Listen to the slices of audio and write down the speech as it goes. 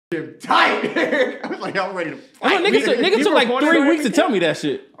tight. I was like, I'm ready to fight. Niggas took like 3 weeks to tell me that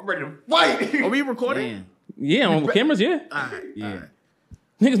shit. I'm ready to fight. Are we recording? Yeah, on cameras, yeah. All right, yeah.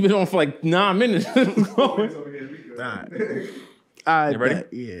 Niggas been on for like 9 minutes. All right, ready?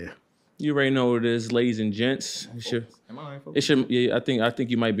 Yeah. You already know what it is, ladies and gents. Am I in focus? Yeah, I think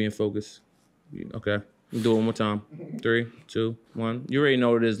you might be in focus. Okay, we'll do it one more time. 3, 2, 1. You already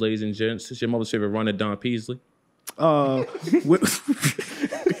know what it is, ladies and gents. It's your mother's favorite runner, Don Peasley.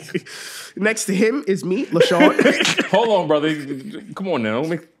 Next to him is me, LaShawn. Hold on, brother. Come on now.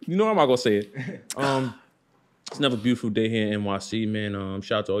 You know I'm not gonna say it. It's another beautiful day here in NYC, man.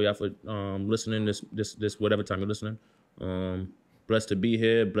 Shout out to all y'all for listening this whatever time you're listening. Blessed to be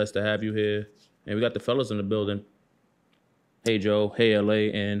here, blessed to have you here. And we got the fellas in the building. Hey Joe, hey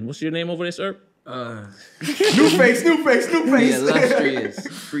LA, and what's your name over there, sir? New face. The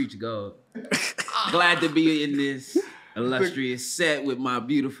illustrious Preach God. Glad to be in this illustrious set with my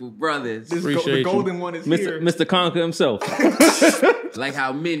beautiful brothers. Appreciate the golden one is here. Mr. Conker himself. Like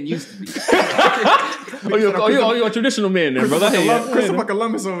how men used to be. You're a traditional man then, brother. Christopher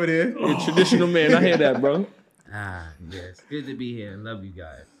Columbus over there. You're a traditional man. I hear that, bro. Yes. Good to be here. Love you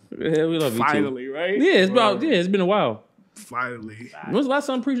guys. Yeah, we love you Finally, too. right? Yeah, it's been a while. Finally. When was the last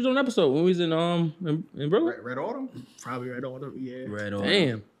time Preach was on an episode? When we was in Brooklyn? Red Autumn? Probably Red Autumn, yeah. Red Autumn.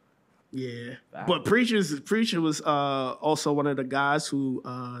 Damn. Yeah. But Preacher was also one of the guys who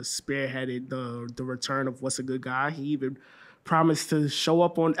spearheaded the return of What's a Good Guy. He even promised to show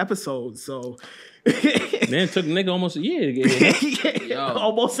up on episodes, so... Man, it took nigga almost a year to get here.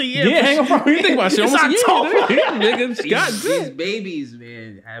 Almost a year. Yeah, hang on, bro. You think about shit. Almost a year. Nigga, God These babies,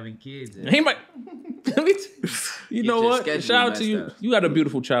 man, having kids. He might... You know what? Shout out to you. You got a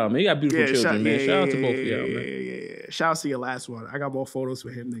beautiful child, man. You got beautiful children, man. Shout out to both of y'all, man. Yeah. Shout out to your last one. I got more photos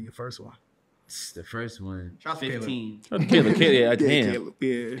with him than your first one. The first one, Shout out to 15. Caleb, damn. Caleb,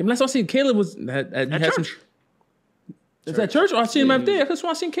 yeah. Last time I seen Caleb was at church. Is that church? Or I seen him up there. That's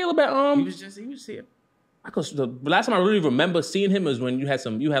why I seen Caleb at He was here. The last time I really remember seeing him was when you had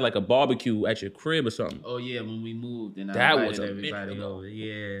like a barbecue at your crib or something. Oh yeah, when we moved and That I was a invited everybody minute. over.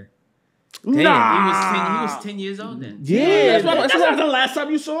 Yeah. Damn. He was 10 years old then. Yeah, That's not the last time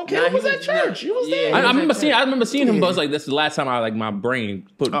you saw him. Caleb was at church. You was there. I remember seeing him, but it's like that's the last time I my brain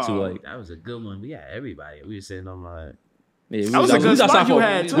put it to like. That was a good one. We had everybody. We were sitting on my... Yeah, That was a good spot you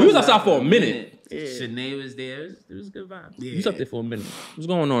had, too. We was outside for a minute. Yeah. Shanae was there. It was a good vibe. Yeah. You was up there for a minute. What's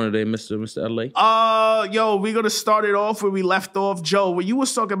going on today, Mr. LA? Yo, we're gonna start it off where we left off. Joe, when you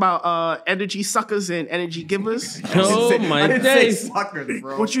was talking about energy suckers and energy givers. Oh my days. Suckers,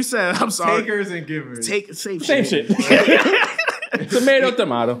 bro. What you said? I'm sorry. Takers and givers. Same shit.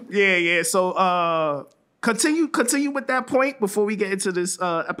 Tomato. Yeah. So continue with that point before we get into this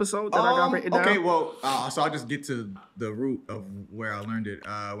episode that I got written down. Okay, well, so I'll just get to the root of where I learned it.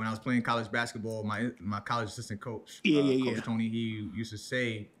 When I was playing college basketball, my college assistant coach, Coach Tony, he used to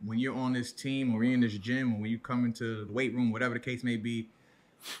say, when you're on this team or you're in this gym, or when you come into the weight room, whatever the case may be,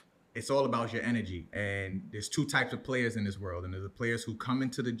 it's all about your energy. And there's two types of players in this world. And there's the players who come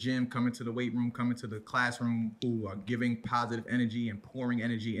into the gym, come into the weight room, come into the classroom, who are giving positive energy and pouring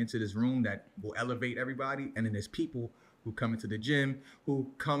energy into this room that will elevate everybody. And then there's people who come into the gym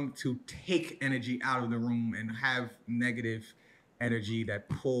who come to take energy out of the room and have negative energy that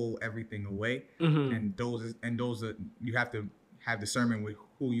pull everything away. Mm-hmm. And those are you have to have discernment with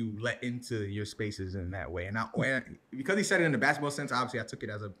who you let into your spaces in that way. And because he said it in the basketball sense, obviously I took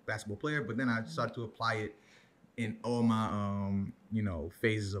it as a basketball player, but then I started to apply it in all my,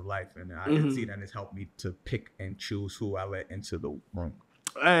 phases of life. And I can see that it's helped me to pick and choose who I let into the room.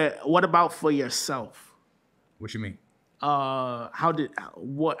 What about for yourself? What you mean? How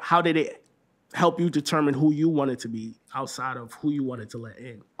did it help you determine who you wanted to be outside of who you wanted to let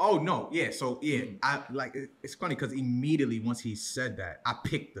in? Oh no, yeah. So yeah, it's funny because immediately once he said that, I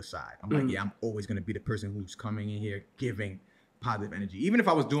picked the side. I'm like, yeah, I'm always gonna be the person who's coming in here giving positive energy. Even if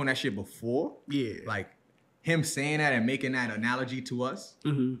I was doing that shit before, like him saying that and making that analogy to us,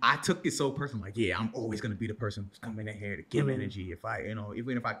 I took it so personal. Like, yeah, I'm always gonna be the person who's coming in here to give energy. If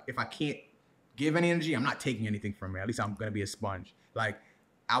I can't give any energy, I'm not taking anything from it. At least I'm gonna be a sponge. Like,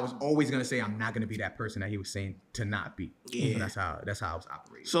 I was always gonna say I'm not gonna be that person that he was saying to not be. Yeah, that's how I was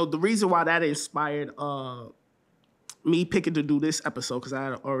operating. So the reason why that inspired me picking to do this episode, because I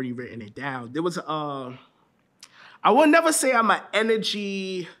had already written it down. There was I would never say I'm an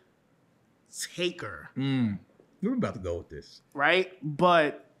energy taker. We're about to go with this, right?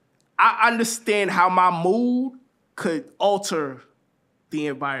 But I understand how my mood could alter the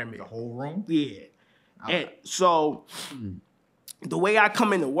environment, the whole room. Yeah, and so. The way I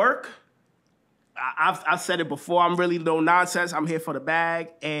come into work, I've said it before. I'm really no nonsense. I'm here for the bag,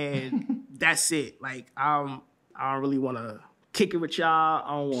 and that's it. Like I don't really want to kick it with y'all.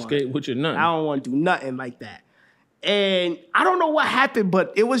 I don't want skate with your nothing. I don't want to do nothing like that. And I don't know what happened,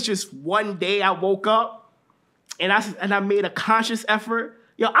 but it was just one day I woke up and I made a conscious effort.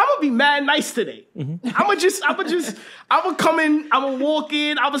 Yo, I'm gonna be mad nice today. I'm gonna come in, I'm gonna walk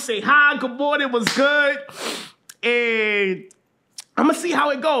in, I'm gonna say hi, good morning, what's good, and I'm gonna see how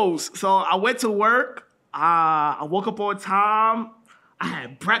it goes. So I went to work. I woke up on time. I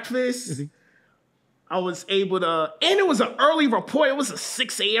had breakfast. I was able to, and it was an early report. It was a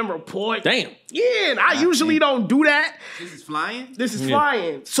 6 a.m. report. Damn. Yeah, and I usually don't do that. This is flying? This is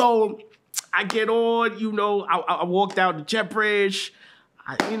flying. So I get on, I walk down the jet bridge.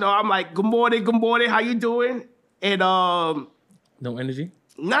 I'm like, good morning, how you doing? And no energy?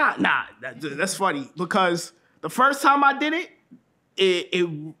 Nah, that's funny because the first time I did it,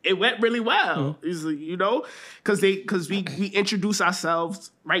 it went really well. Because we introduce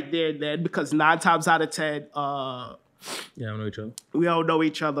ourselves right there and then, because 9 times out of 10, I don't know each other. we don't know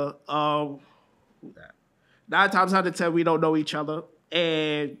each other. 9 times out of 10, we don't know each other.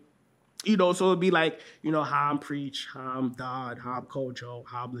 And, so it'd be like, hi, I'm Preach, hi, I'm Dodd, hi, I'm Kojo,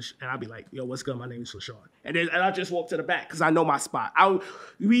 hi, I'm and I'd be like, yo, what's good? My name is LaShawn. And I just walk to the back because I know my spot.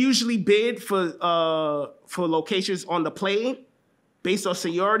 We usually bid for locations on the plane. Based on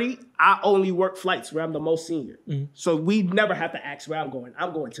seniority, I only work flights where I'm the most senior. So we never have to ask where I'm going.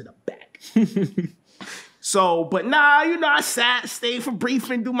 I'm going to the back. So, but nah, I stayed for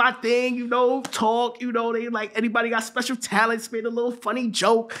briefing, do my thing, talk, they like, anybody got special talents, made a little funny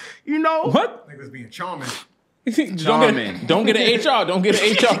joke, What? Niggas being charming. Don't get an HR. Don't get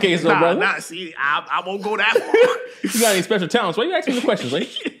an HR case, though, brother. Nah, see, I won't go that far. You got any special talents? Why you asking me the questions, like?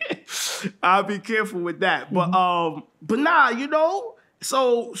 I'll be careful with that. But nah,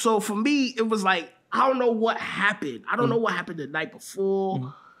 so for me, it was like, I don't know what happened. I don't know what happened the night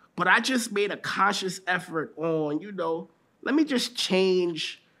before, but I just made a conscious effort on, let me just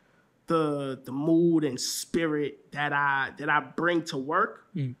change the mood and spirit that I bring to work.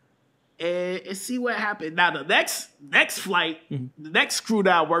 And see what happened. Now the next flight, the next crew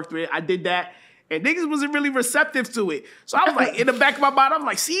that I worked with, I did that. And niggas wasn't really receptive to it. So I was like, in the back of my mind, I'm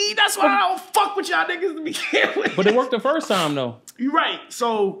like, see, that's why I don't fuck with y'all niggas to begin with. But it worked the first time, though. You're right.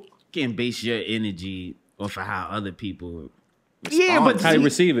 So You can't base your energy off of how other people but How you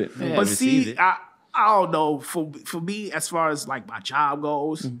receive it. Yeah, but receive see, it. I don't know. For me, as far as like my job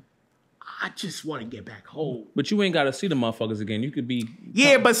goes, I just want to get back home. But you ain't got to see the motherfuckers again. You could be...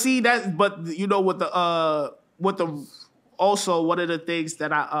 Yeah, but see that. But also one of the things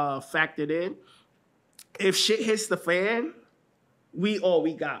that I factored in, if shit hits the fan, we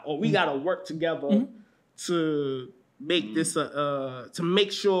gotta work together to make this to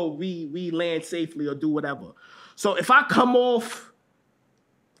make sure we land safely or do whatever. So if I come off,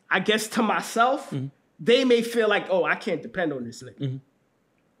 I guess to myself, they may feel like, oh, I can't depend on this nigga.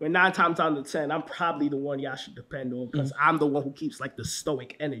 When 9 times out of 10, I'm probably the one y'all should depend on because I'm the one who keeps like the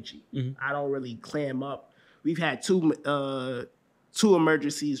stoic energy. I don't really clam up. We've had two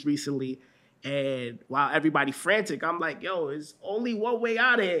emergencies recently, and while everybody frantic, I'm like, yo, it's only one way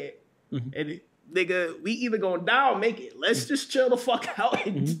out of here. And nigga, we either gonna die or make it. Let's just chill the fuck out.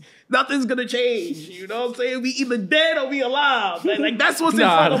 And nothing's gonna change. You know what I'm saying? We either dead or we alive. Like that's what's in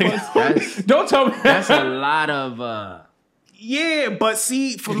front of us. Don't tell me. That's a lot of Yeah, but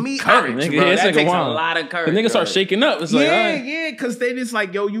see, for me, courage, nigga, bro. yeah, That it's takes a wild. lot of courage. The nigga start shaking up. It's like, all right. because they just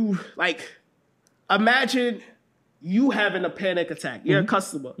like, yo, you like, imagine you having a panic attack. You're a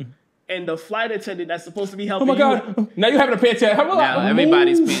customer. And the flight attendant that's supposed to be helping Oh my God. Now you having a pay attack. Now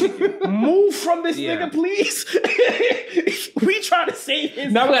everybody's panicking. Move from this Yeah. nigga, please. We trying to save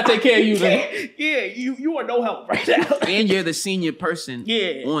his Now we gotta take care of you, then. Yeah, you are no help right now. And you're the senior person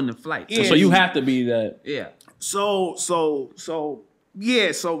on the flight. Yeah. So you have to be that. Yeah. So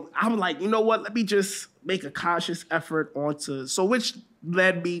I'm like, you know what? Let me just make a conscious effort which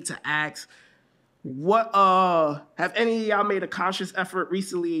led me to ask, what have any of y'all made a conscious effort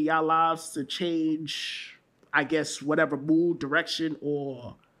recently in y'all lives to change, I guess, whatever mood, direction,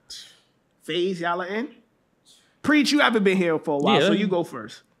 or phase y'all are in? Preach, you haven't been here for a while, so you go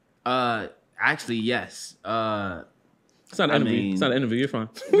first. Actually, yes. It's not an interview. It's not an interview. You're fine.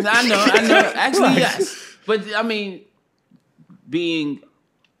 I know. Actually, yes. But I mean, being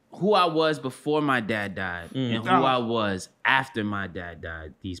who I was before my dad died and who I was after my dad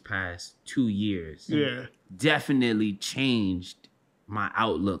died these past 2 years definitely changed my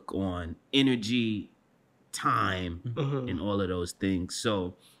outlook on energy, time, and all of those things.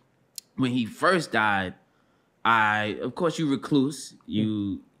 So when he first died, of course, you recluse.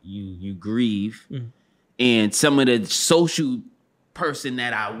 You you grieve, and some of the social person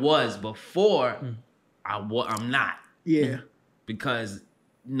that I was before, I'm not. Yeah. Because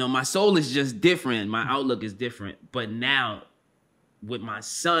my soul is just different. My outlook is different. But now, with my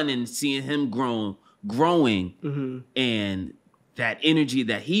son and seeing him growing, and that energy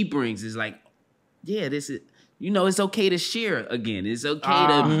that he brings is like, yeah, this is, it's okay to share again. It's okay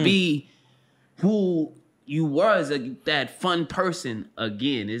to be who you were as that fun person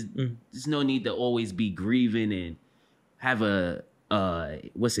again. There's no need to always be grieving and have a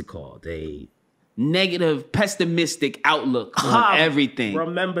what's it called? A negative, pessimistic outlook on everything.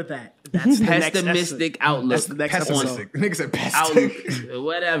 Remember that. That's the pessimistic outlook. That's the next episode. Niggas said pessimistic.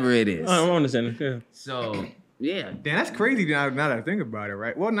 Whatever it is. I'm understanding. Yeah. So yeah. Damn, that's crazy now that I think about it,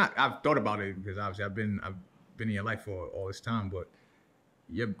 right? Well, I've thought about it because obviously I've been in your life for all this time, but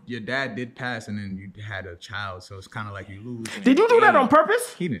your dad did pass, and then you had a child, so it's kind of like you lose. Did you do that on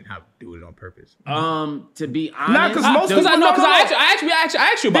purpose? He didn't have to do it on purpose. To be honest, nah, because most people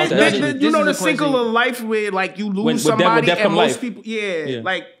I asked you about that. The cycle of life where like you lose somebody, and most people,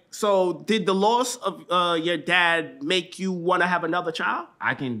 like. So, did the loss of your dad make you want to have another child?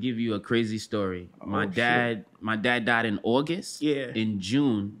 I can give you a crazy story. My dad died in August. Yeah. In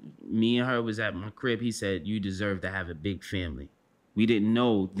June, me and her was at my crib. He said, "You deserve to have a big family." We didn't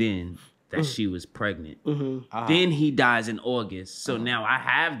know then that she was pregnant. Then he dies in August. So now I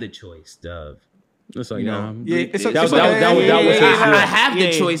have the choice of. It's like, I have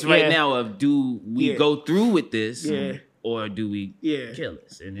the choice right now of do we go through with this? Or do we kill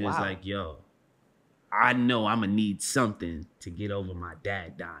us? And it was like, yo, I know I'm going to need something to get over my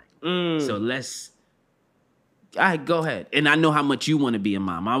dad dying. So go ahead. And I know how much you want to be a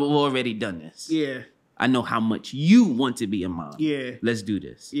mom. I've already done this. Yeah. I know how much you want to be a mom. Yeah. Let's do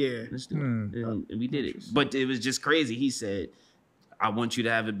this. Yeah. Let's do it. And we did it. But it was just crazy. He said, I want you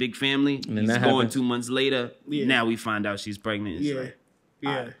to have a big family. And he's going 2 months later. Now we find out she's pregnant.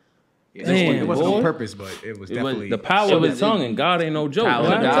 It's It wasn't on purpose, but it was definitely the power of the tongue, and God ain't no joke.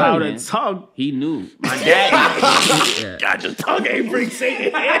 Power of the tongue. He knew. My dad. God, your tongue ain't bring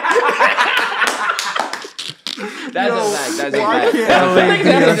Satan. That's a fact. That's a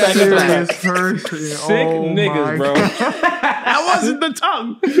fact. Sick niggas, bro. That wasn't the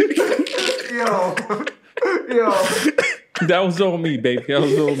tongue. Yo. That was on me, baby. That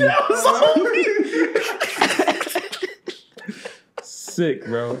was on me. Sick,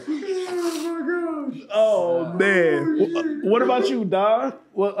 bro. Oh man. What about you, Don?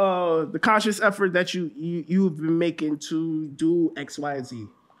 What the conscious effort that you've been making to do X, Y, and Z?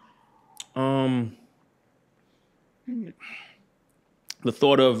 The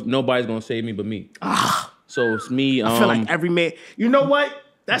thought of nobody's gonna save me but me. So it's me. I feel like every man. You know what?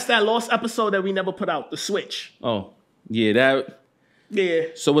 That's that lost episode that we never put out. The switch. Oh yeah, that. Yeah.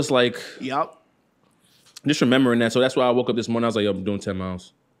 So it's like. Yup. Just remembering that. So that's why I woke up this morning. I was like, yo, I'm doing 10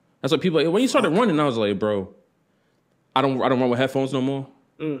 miles. That's what people. When you started running, I was like, bro, I don't run with headphones no more.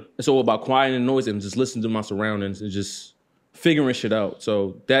 It's all about quieting the noise and just listening to my surroundings and just figuring shit out.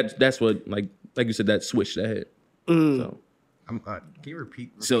 So that's what like you said, that switch that hit. So. Can you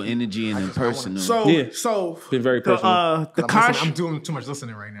repeat? So energy and impersonal. So been very personal. I'm doing too much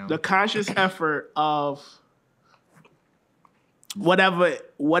listening right now. The conscious effort of whatever.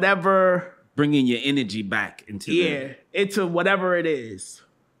 Bringing your energy back into into whatever it is.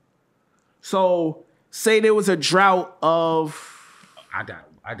 So say there was a drought of I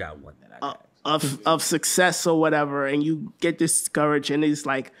got one that I got. of success or whatever, and you get discouraged, and it's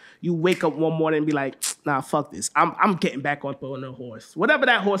like you wake up one morning and be like, nah, fuck this. I'm getting back on the horse. Whatever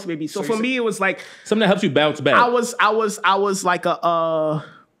that horse may be. So for me, it was like something that helps you bounce back. I was like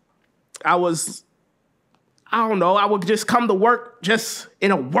I don't know. I would just come to work just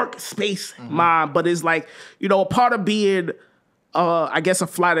in a workspace, but it's like, a part of being, I guess, a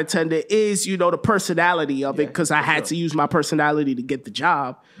flight attendant is, the personality of it, because I had to use my personality to get the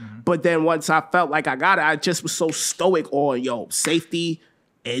job. But then once I felt like I got it, I just was so stoic on, safety,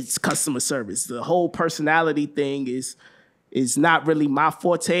 it's customer service. The whole personality thing is not really my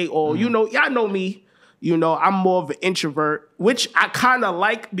forte. Or, y'all know me, I'm more of an introvert, which I kind of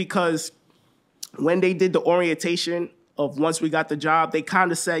like because when they did the orientation of once we got the job, they kind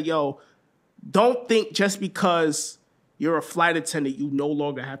of said, yo, don't think just because you're a flight attendant, you no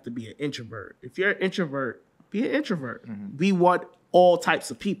longer have to be an introvert. If you're an introvert, be an introvert. We want all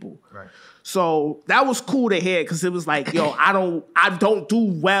types of people. Right. So that was cool to hear because it was like, yo, I don't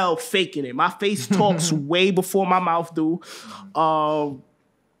do well faking it. My face talks way before my mouth do.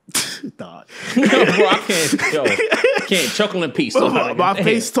 Dog. Bro, I can't chuckle in peace. My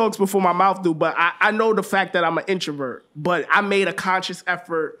face talks before my mouth do, but I know the fact that I'm an introvert, but I made a conscious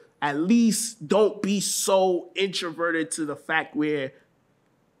effort, at least don't be so introverted to the fact where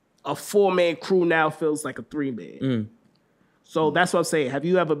a 4-man crew now feels like a 3-man. So that's what I'm saying. Have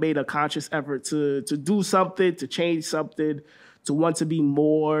you ever made a conscious effort to do something, to change something, to want to be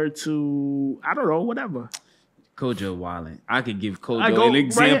more, to, I don't know, whatever? Kojo wildin'. I could give Kojo an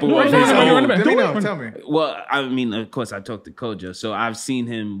example right of now, his right own. now. Let me know. Tell me. Well, I mean, of course, I talked to Kojo, so I've seen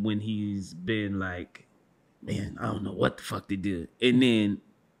him when he's been like, man, I don't know what the fuck they did. And then,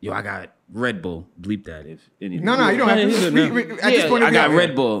 yo, I got Red Bull. Bleep that if anything. No, you don't have to. At this point, I got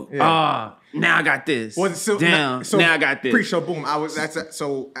Red Bull. Yeah. Now I got this. Well, so, Down. so now I got this. Pre-show boom.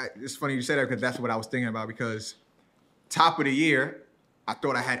 It's funny you say that because that's what I was thinking about. Because top of the year, I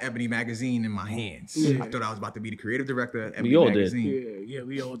thought I had Ebony Magazine in my hands. I thought I was about to be the creative director of Ebony Magazine. Yeah,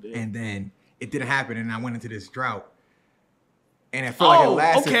 we all did. And then it didn't happen, and I went into this drought. And it felt like it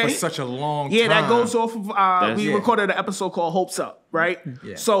lasted for such a long time. Yeah, that goes off of, we recorded an episode called Hopes Up, right?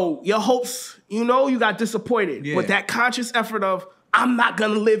 Yeah. So your hopes, you got disappointed. Yeah. But that conscious effort of, I'm not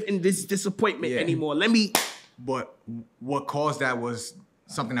going to live in this disappointment anymore. But what caused that was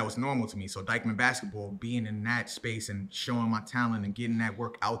something that was normal to me. So Dykeman basketball, being in that space and showing my talent and getting that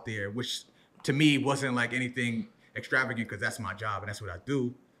work out there, which to me wasn't like anything extravagant because that's my job and that's what I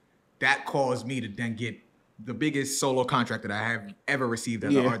do. That caused me to then get the biggest solo contract that I have ever received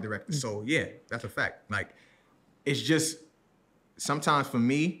as an art director. So yeah, that's a fact. Like, it's just, sometimes for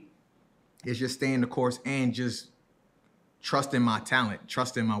me, it's just staying the course and just trusting my talent,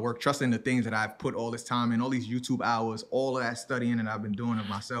 trusting my work, trusting the things that I've put all this time in, all these YouTube hours, all of that studying that I've been doing of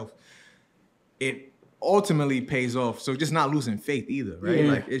myself. It ultimately pays off. So just not losing faith either, right?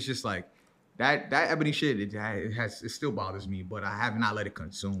 Like, it's just like, that Ebony shit, it still bothers me, but I have not let it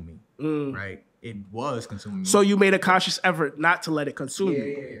consume me, right? It was consuming me. So you made a conscious effort not to let it consume you.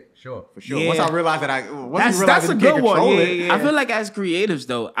 Yeah, sure, for sure. Yeah. Once I realized that That's a good one. I feel like as creatives,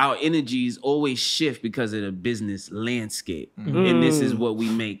 though, our energies always shift because of the business landscape. And this is what we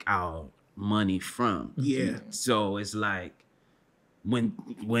make our money from. Yeah. So it's like,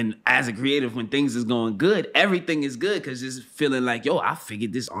 when as a creative, when things is going good, everything is good because it's feeling like, yo, I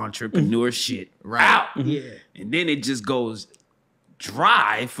figured this entrepreneur shit out. Yeah. And then it just goes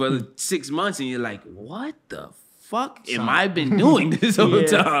dry for 6 months and you're like, what the fuck am I been doing this whole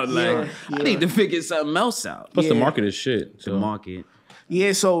time? Like, I need to figure something else out. Plus the market is shit. The market.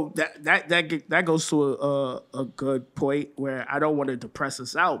 Yeah, so that goes to a good point where I don't want to depress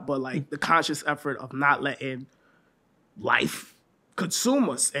us out, but like the conscious effort of not letting life consume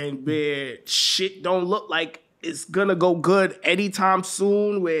us and where shit don't look like it's gonna go good anytime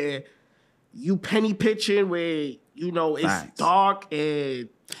soon, where you penny pitching, where it's dark. And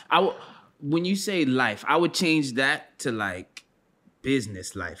when you say life, I would change that to like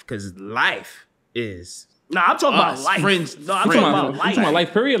business life, because life is. No, I'm talking about life. Friends. No, I'm talking about life. You talking about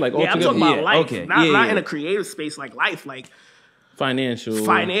life period? Like, I'm talking about life. Okay. Not in a creative space, like life, like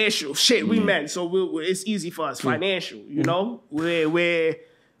financial shit. We meant so it's easy for us. Financial, where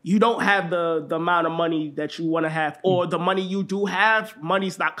you don't have the amount of money that you want to have, or the money you do have,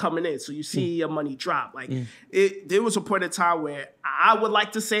 money's not coming in. So you see your money drop. Like there was a point in time where I would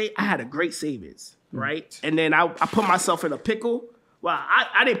like to say I had a great savings, right? And then I put myself in a pickle. Well,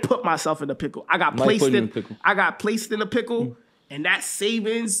 I didn't put myself in a pickle. I got placed in a pickle, and that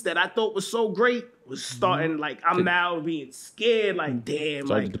savings that I thought was so great was starting like I'm now being scared. Like, damn,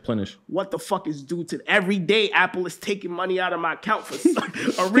 started like to deplenish. What the fuck is due to every day? Apple is taking money out of my account for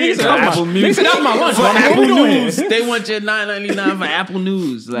a reason. Apple News. That's my lunch. Apple News. They want your $9.99 for Apple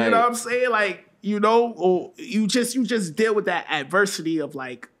News. Like, you know what I'm saying? Like, or you just deal with that adversity of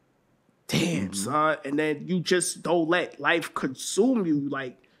like, damn, son, and then you just don't let life consume you.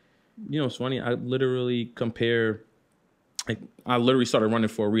 Like, it's funny. I literally compare. Like, I literally started running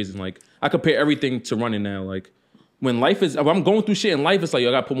for a reason. Like, I compare everything to running now. Like, when if I'm going through shit in life, it's like,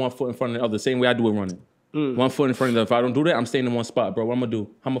 I got to put one foot in front of the other, the same way I do it running. One foot in front of the other. If I don't do that, I'm staying in one spot, bro. What I'm going to do?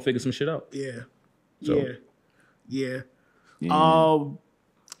 I'm going to figure some shit out. Yeah. So. Yeah.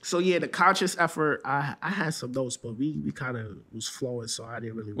 So, yeah, the conscious effort, I had some notes, but we kind of was flowing, so I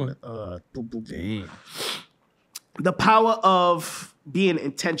didn't really want to... The power of being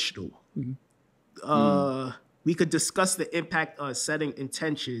intentional. We could discuss the impact of setting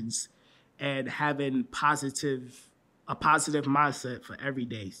intentions and having a positive mindset for every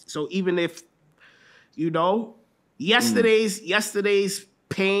day. So even if, yesterday's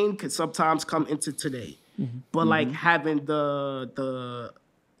pain could sometimes come into today, but like having the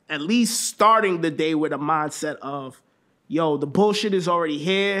at least starting the day with a mindset of, yo, the bullshit is already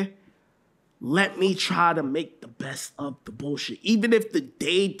here. Let me try to make the best of the bullshit. Even if the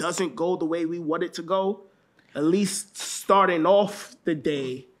day doesn't go the way we want it to go, at least starting off the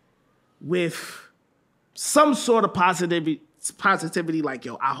day with some sort of positivity like,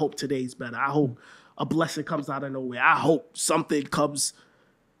 yo, I hope today's better. I hope a blessing comes out of nowhere. I hope something comes,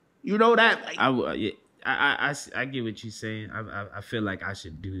 you know that? Like, I get what you're saying. I feel like I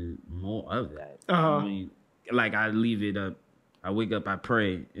should do more of that. I mean, like I leave it up. I wake up, I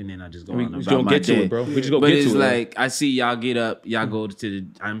pray, and then I just go on about my day. Bro. We just go but get to it. But it's like I see y'all get up, y'all go to the.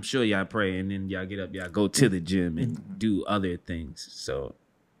 I'm sure y'all pray, and then y'all get up, y'all go to the gym and do other things. So,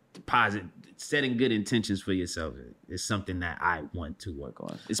 setting good intentions for yourself is something that I want to work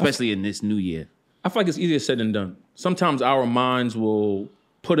on, especially in this new year. I feel like it's easier said than done. Sometimes our minds will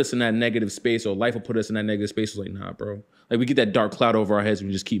put us in that negative space, or life will put us in that negative space. It's like, nah, bro. Like we get that dark cloud over our heads, and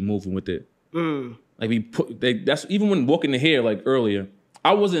we just keep moving with it. Like that's even when walking the hair like earlier,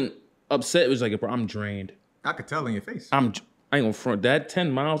 I wasn't upset. It was like, bro, I'm drained. I could tell in your face. I ain't gonna front that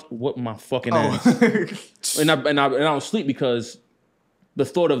 10 miles. What my fucking ass? and I don't sleep because the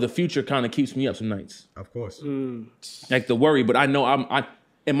thought of the future kind of keeps me up some nights. Of course. Like the worry, but I know I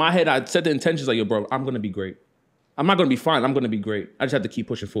in my head I set the intentions like, yo, bro, I'm gonna be great. I'm not gonna be fine. I'm gonna be great. I just have to keep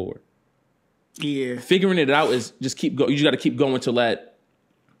pushing forward. Yeah. Figuring it out is just keep going. You just got to keep going till that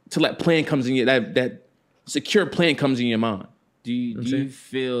plan comes in your that secure plan comes in your mind. Do you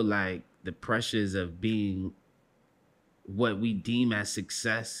feel like the pressures of being what we deem as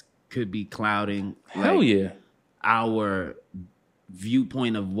success could be clouding our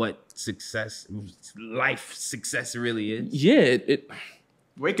viewpoint of what life success really is? Yeah,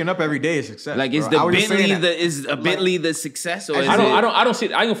 waking up every day is success. Like, is bro. the Bentley the success, or I don't see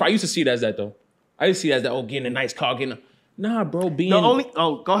it. I used to see it as that though. I used to see it as that. Oh, getting a nice car, nah, bro. Being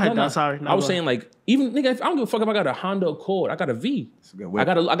go ahead. No, sorry. No, I was saying like even nigga, I don't give a fuck if I got a Honda Accord. I got a V. I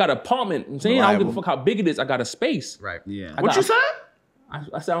got an apartment. I'm saying I don't give a fuck how big it is. I got a space. Right. Yeah. What you said?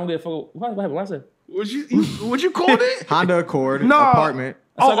 I said I don't give a fuck. What happened? What I said? What you called it? Honda Accord. Apartment.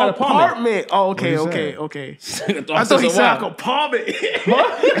 I got an apartment. Oh, okay. I thought he said like apartment.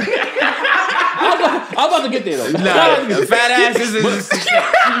 I'm about to get there though. Nah, fat ass is a success.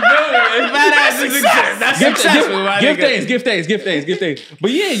 Fat ass is success. That's successful. Give thanks.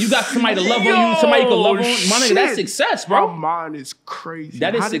 But yeah, you got somebody to love on you. Somebody you can love on. My nigga, that's success, bro. My mind is crazy.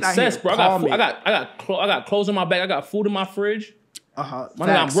 That is success, bro. I got clothes in my bag. I got food in my fridge. My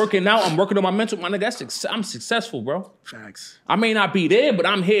nigga, I'm working out. I'm working on my mental. My nigga, I'm successful, bro. Facts. I may not be there, but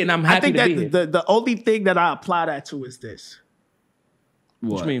I'm here and I'm happy to be here. The only thing that I apply that to is this.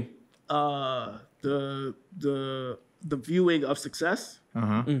 What you mean? The viewing of success.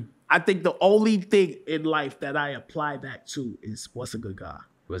 I think the only thing in life that I apply that to is what's a good guy.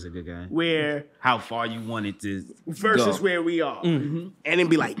 What's a good guy? Where how far you want it to versus go. Where we are, and then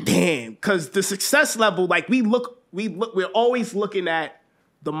be like, damn, because the success level, like we're always looking at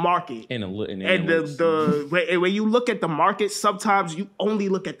the market and when you look at the market, sometimes you only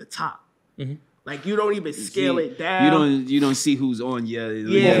look at the top. Like you don't even scale it down. You don't see who's on your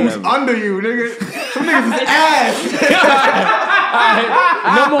who's under you, nigga. Some niggas is ass.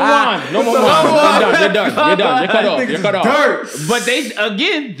 Number one. You're done. You're cut off. But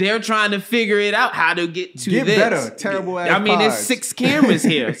they're trying to figure it out how to get this. Better. Terrible ass. I mean, there's 6 cameras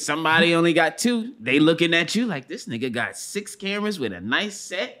here. Somebody only got 2. They looking at you like this nigga got 6 cameras with a nice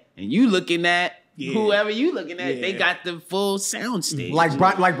set, and you looking at whoever you looking at. They got the full sound stage. Like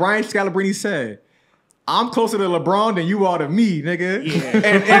Brian Scalabrine said, I'm closer to LeBron than you are to me, nigga. Yeah.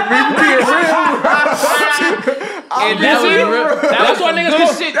 And that's why niggas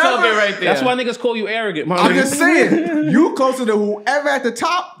call shit talking right there. That's why niggas call you arrogant. I'm just saying, you closer to whoever at the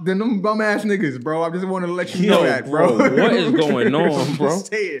top than them bum ass niggas, bro. I just wanted to let you know that, bro. What is going on, bro?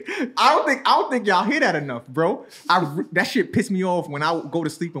 I don't think y'all hear that enough, bro. That shit pissed me off when I go to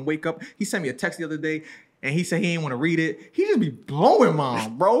sleep and wake up. He sent me a text the other day, and he said he didn't want to read it. He just be blowing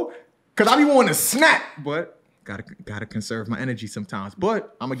mom, bro. Cause I be wanting to snap, but gotta conserve my energy sometimes.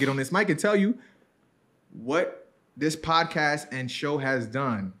 But I'm gonna get on this mic and tell you what this podcast and show has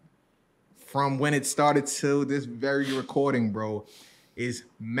done from when it started to this very recording, bro, is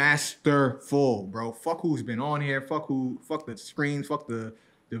masterful, bro. Fuck who's been on here. Fuck the screens. Fuck the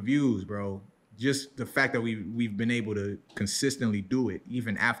views, bro. Just the fact that we've been able to consistently do it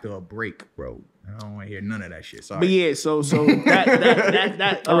even after a break, bro. I don't want to hear none of that shit. Sorry. But yeah, so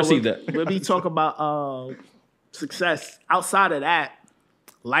that I received that. When we talk about success, outside of that,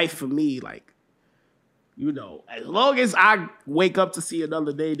 life for me, like, you know, as long as I wake up to see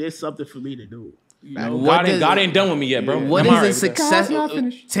another day, there's something for me to do. God ain't done with me yet, bro. What I'm is alright a with that. success? God's not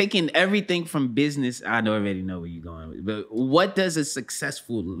finished. Taking everything from business, I already know where you're going with, but what does a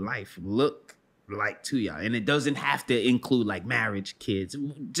successful life look like to y'all? And it doesn't have to include like marriage, kids.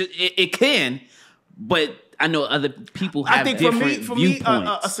 It can, but I know other people have different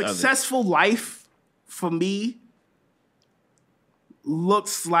viewpoints. A successful life for me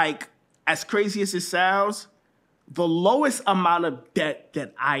looks like, as crazy as it sounds, the lowest amount of debt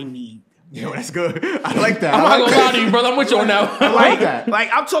that I need. Yo, that's good. I like that. I'm not gonna lie to you, brother. I'm with you on that. Like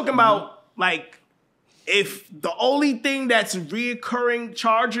I'm talking about, like, if the only thing that's reoccurring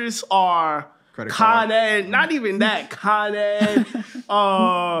charges are Credit Con card. Ed, not even that, Con Ed,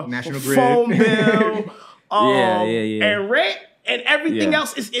 National Grid. phone bill, Yeah. and rent, and everything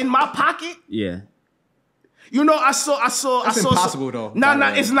else is in my pocket. Yeah. You know, I saw. That's impossible, though, No, by the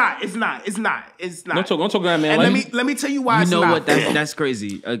way. it's not. It's not. Don't talk that, man. And let me tell you why You it's know not. what? That's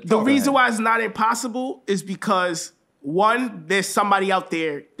crazy. The reason why it's not impossible is because, one, there's somebody out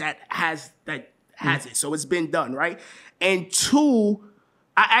there that has it, so it's been done, right? And two,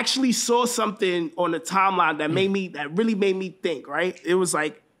 I actually saw something on the timeline that really made me think, right? It was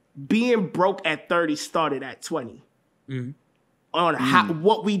like being broke at 30 started at 20. On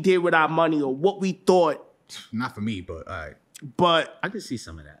what we did with our money or what we thought. Not for me, but all right. But I can see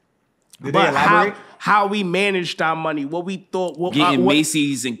some of that. Did they elaborate? how we managed our money, what we thought, Getting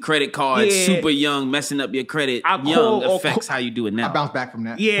Macy's and credit cards, Yeah. super young, messing up your credit. I Young call- affects how you do it now. I bounced back from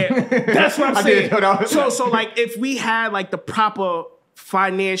that. Yeah, that's what I'm I saying. didn't know that was- So like, if we had like the proper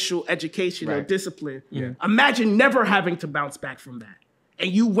financial education or Right. discipline, imagine never having to bounce back from that, and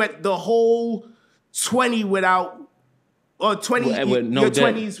you went the whole 20 without. Or 20, With no your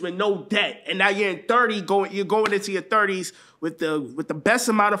debt. 20s with no debt, and now you're in 30. You're going into your 30s with the best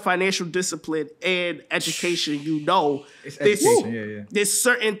amount of financial discipline and education. You know, It's education, yeah. There's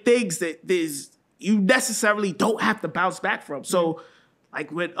certain things that you necessarily don't have to bounce back from. So,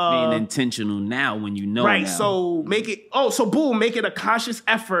 like with Being intentional now when you know right. now. So make it. Make it a conscious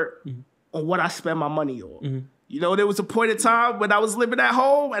effort on what I spend my money on. You know, there was a point in time when I was living at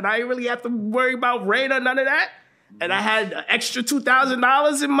home and I didn't really have to worry about rent or none of that. And I had an extra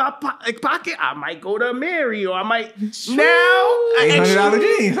 $2,000 in my pocket. I might go to Mary, or I might $800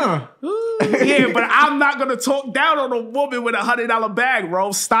 jeans, huh? Yeah, but I'm not gonna talk down on a woman with $100 bag,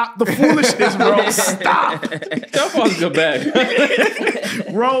 bro. Stop the foolishness, bro. Stop, That was a good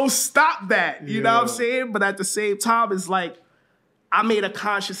bag. bro. Stop that. You know what I'm saying? But at the same time, it's like I made a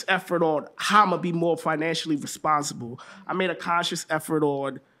conscious effort on how I'm gonna be more financially responsible. I made a conscious effort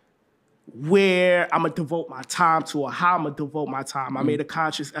on where I'm gonna devote my time to, or how I'm gonna devote my time. I made a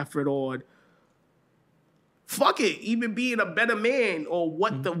conscious effort on even being a better man, or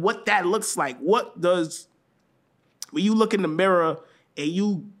what that looks like. What does, when you look in the mirror and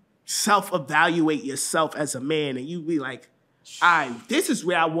you self-evaluate yourself as a man and you be like, this is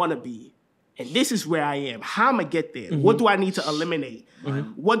where I wanna be, and this is where I am. How am I get there? What do I need to eliminate?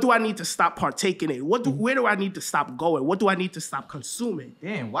 What do I need to stop partaking in? Where do I need to stop going? What do I need to stop consuming?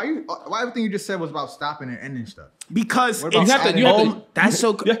 Damn, why everything you just said was about stopping and ending stuff? Because What about it's adding- you have to- That's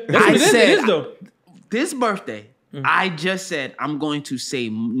so. Yeah, that's what it is, though. This birthday, I just said I'm going to say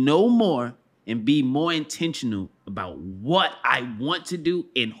no more and be more intentional about what I want to do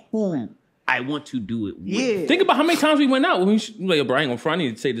and who I want to do it with. yeah. Think about how many times we went out. Like, bro, I ain't gonna front. I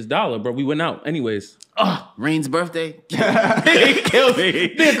need to save this dollar, bro. We went out anyways. Rain's birthday. It killed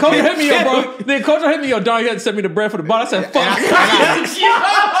me. Then Coach hit me up, bro. Then Coach hit me up, dog. You had to send me the bread for the bottle. I said, fuck.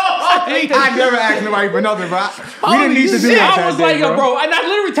 I never asked nobody for nothing, bro. We didn't need to do that. I was like, yo, bro. And I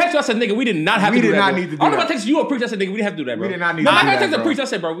literally texted you. I said, nigga, we did not have to do that. We did not bro. need to do I don't know if that. I texted you or preach. I said, nigga, we didn't have to do that, bro. We did not need no, to I do got that, texted bro. preach. I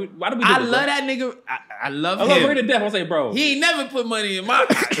said, bro, why did we do I this, love bro? that nigga. I love I him. love Ray to death. I say, bro. He ain't never put money in my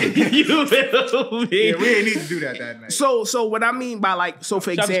pocket. You feel me? Yeah, we didn't need to do that night. So what I mean by, like, so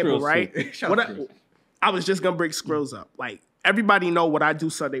for Shout out to example, Skrills, right? too. Shout out to Skrills. I was just gonna bring Skrills up. Like, everybody know what I do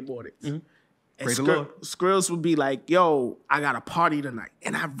Sunday mornings. And Praise the Lord. Skrills would be like, yo, I got a party tonight.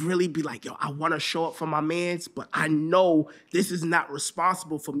 And I'd really be like, yo, I want to show up for my mans, but I know this is not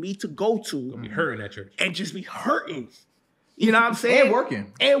responsible for me to go to Be hurting at church. and just be hurting. You know what I'm saying?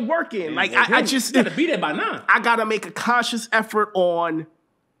 And working. Like, I just You gotta be there by 9. I gotta make a conscious effort on,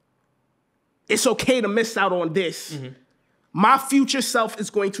 it's okay to miss out on this. My future self is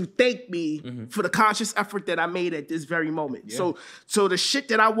going to thank me for the conscious effort that I made at this very moment. So the shit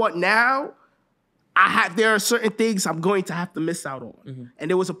that I want now, there are certain things I'm going to have to miss out on. And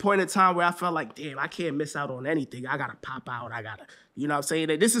there was a point in time where I felt like, damn, I can't miss out on anything. I gotta pop out. You know what I'm saying?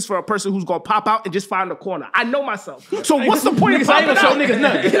 That this is for a person who's gonna pop out and just find the corner. I know myself. So what's the point of popping out? I ain't gonna show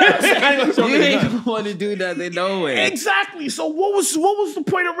niggas nothing. You ain't want to do nothing, no way. Exactly. So what was the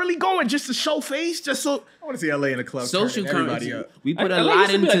point of really going? Just to show face? Just so I want to see LA in the club. Social currency. Up. We put a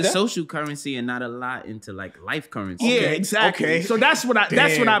lot into social currency and not a lot into like life currency. Yeah, exactly. Okay. So that's what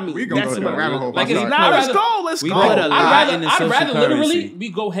I mean. We gonna go to the rabbit hole. Like, let's go. We put a lot into social currency. I'd rather literally we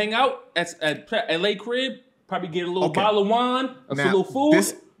go hang out at LA crib, probably get a little bottle of wine, a little food.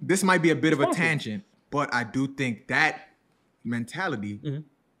 This might be a bit of a tangent, but I do think that mentality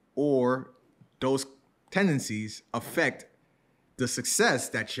or those tendencies affect the success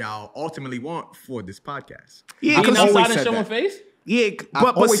that y'all ultimately want for this podcast. Yeah, being outside and showing face. Yeah,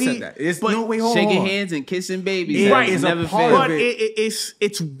 but always said that. It's no way home. Shaking hands and kissing babies. Right, it's never part but of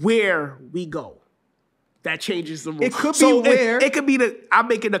it's where we go that changes the rules. It could be where it could be I'm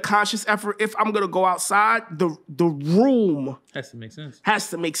making a conscious effort. If I'm gonna go outside, the room has to make sense.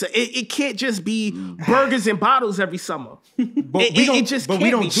 It can't just be burgers and bottles every summer. But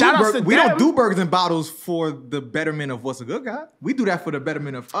we don't do burgers and bottles for the betterment of What's a Good Guy. We do that for the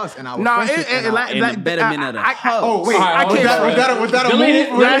betterment of us and our friendship and the betterment of the host. Oh wait, was that a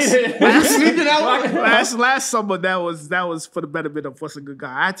move? Sneaking out. Last summer that was for the betterment of What's a Good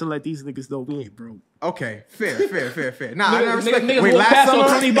Guy. I had to let these niggas know we ain't broke. Okay, fair. Nah, I respect. Wait, last summer,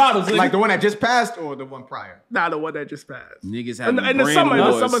 20 bottles, like the one that just passed or the one prior? Nah, the one that just passed. Niggas had in the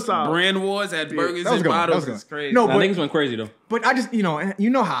summertime. Brand wars at burgers and bottles. It's crazy. No, but niggas went crazy though. But I just, you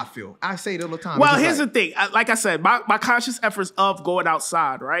know how I feel. I say it all the time. Well, here's the thing. Like I said, my conscious efforts of going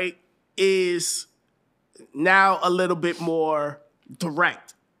outside, right, is now a little bit more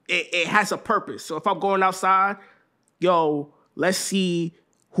direct. It has a purpose. So if I'm going outside, yo, let's see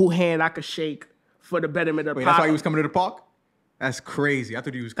who hand I could shake for the betterment of the podcast. That's why he was coming to the park? That's crazy. I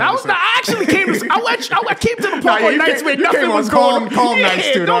thought he was coming to I actually came to I came to the park on nights where nothing was going on. Calm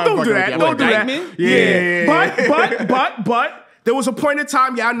nights too. Don't do that. Don't do that. Yeah. But there was a point in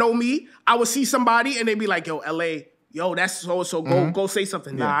time, y'all know me, I would see somebody and they'd be like, yo, LA, yo, that's so-and-so, go say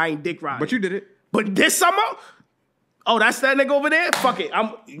something. Nah, I ain't dick riding. But you did it. But this summer, oh, that's that nigga over there? Fuck it.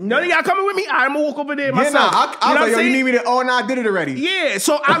 None of y'all coming with me? I'm gonna walk over there myself. I was like, yo, you need me to, I did it already. Yeah,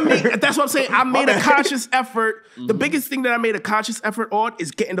 so that's what I'm saying. I made a conscious effort. The biggest thing that I made a conscious effort on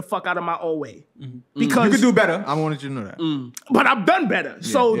is getting the fuck out of my own way. Because you could do better. I wanted you to know that. But I've done better.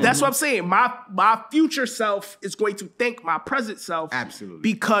 So that's what I'm saying. My future self is going to thank my present self. Absolutely.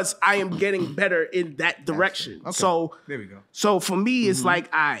 Because I am getting better in that direction. Okay. So there we go. So for me, it's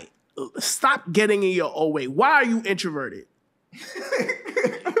like, stop getting in your own way. Why are you introverted?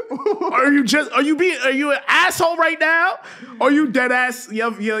 Are you an asshole right now? Or are you dead ass?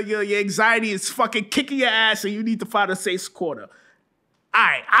 Your anxiety is fucking kicking your ass and you need to find a safe corner. All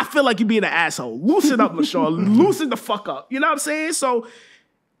right, I feel like you're being an asshole. Loosen up, LaShawn. Loosen the fuck up. You know what I'm saying? So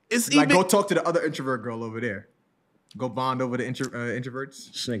it's like go talk to the other introvert girl over there. Go bond over the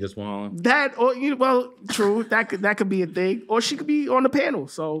introverts. Niggas walling. That or true. That could be a thing. Or she could be on the panel.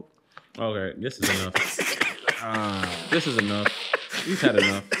 So okay, this is enough. This is enough. You've had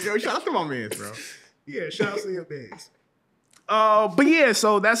enough. Yo, shout out to my mans, bro. Yeah, shout out to your mans. But yeah,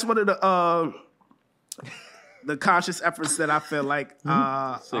 so that's one of the conscious efforts that I feel like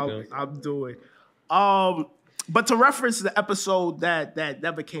I'm doing. But to reference the episode that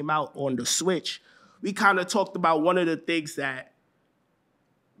never came out on the Switch, we kind of talked about one of the things that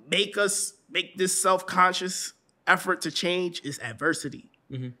make this self-conscious effort to change is adversity.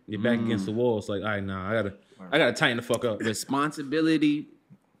 Mm-hmm. You're back against the wall. It's like, all right, nah, I gotta tighten the fuck up. Responsibility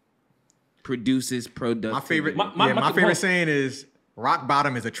produces productivity. My favorite saying is rock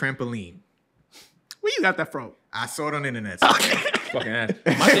bottom is a trampoline. Where you got that from? I saw it on the internet. Fucking ass.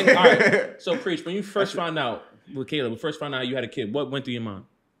 My thing, all right. So Preach, when you first found out with Caleb, you had a kid, what went through your mind?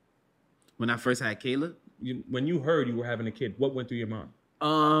 When I first had Caleb? When you heard you were having a kid, what went through your mind?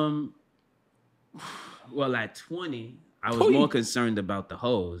 Well, at 20, I was more concerned about the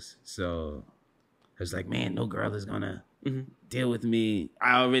hoes. So I was like, man, no girl is gonna deal with me.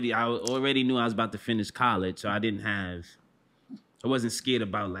 I already knew I was about to finish college, so I wasn't scared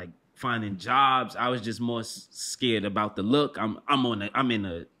about like finding jobs. I was just more scared about the look. I'm in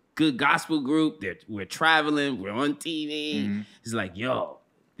a good gospel group. We're traveling. We're on TV. It's like, yo,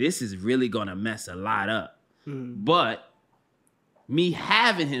 this is really gonna mess a lot up. But me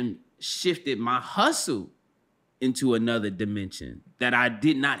having him shifted my hustle into another dimension that I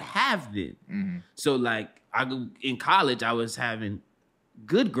did not have then. So like in college, I was having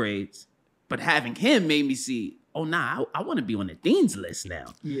good grades, but having him made me see, oh nah, I want to be on the dean's list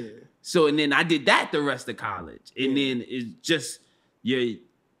now. Yeah. So and then I did that the rest of college, and then it's just your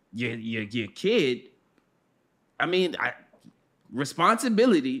kid. I mean,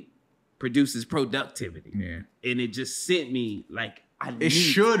 responsibility produces productivity. Yeah. And it just sent me like it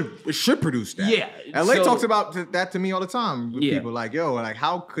should produce that. Yeah. LA talks about that to me all the time with Yeah. people like, yo, like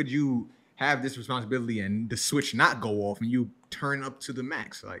how could you have this responsibility and the switch not go off and you turn up to the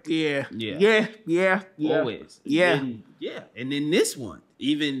max? Like Yeah. Always. Yeah. And then this one,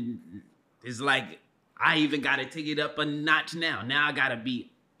 even is like I even gotta take it up a notch now. Now I gotta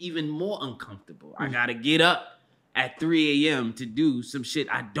be even more uncomfortable. I gotta get up at 3 a.m. to do some shit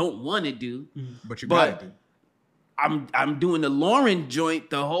I don't want to do. But you gotta do. I'm doing the Lauren joint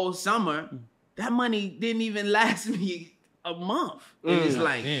the whole summer. That money didn't even last me a month. And it's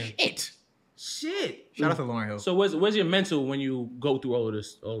like shit. Shout out to Lauren Hill. So where's your mental when you go through all of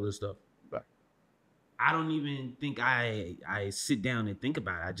this stuff? I don't even think I sit down and think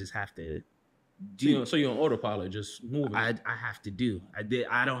about it. I just have to do. So you're on autopilot, just moving. I have to do.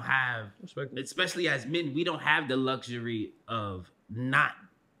 I don't have, especially as men, we don't have the luxury of not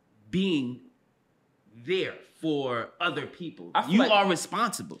being there for other people. You are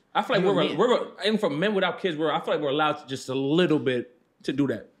responsible. I feel like we're and for men without kids, I feel like we're allowed to just a little bit to do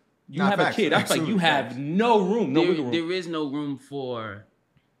that. You have a kid. I feel like you have no room, no wiggle room. There is no room for,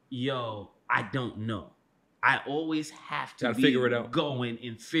 I don't know. I always have to be figure it out. Going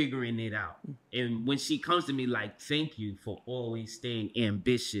and figuring it out. And when she comes to me like, thank you for always staying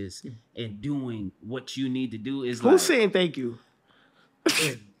ambitious and doing what you need to do, is Who's saying thank you?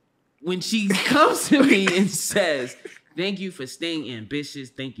 When she comes to me and says, thank you for staying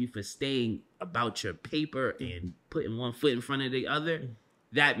ambitious, thank you for staying about your paper and putting one foot in front of the other,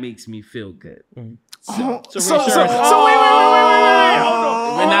 that makes me feel good. So wait.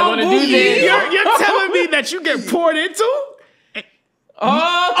 We're not gonna do this. You're telling me that you get poured into?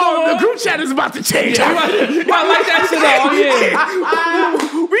 The group chat is about to change. I like that shit.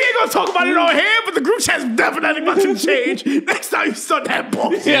 We ain't gonna talk about it on here, but the group chat's definitely about to change. Next time you start that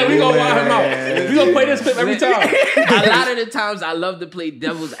bullshit. Yeah, we gonna wild him out. We gonna play this clip every time. A lot of the times I love to play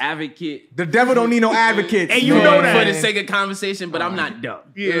devil's advocate. The devil don't need no advocates. And you know that. For the sake of conversation, but I'm not dumb.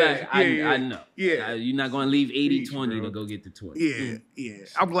 I know. Yeah. You're not gonna leave 80-20 to go get the 20. Yeah.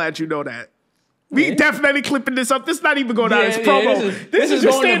 I'm glad you know that. We definitely clipping this up. This is not even going out as promo. This is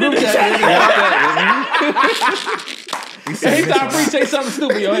just standing in the chat. Anytime Free say something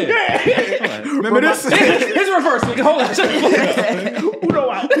stupid, yo, yeah. Remember this? It's reverse, nigga. Hold on. Uno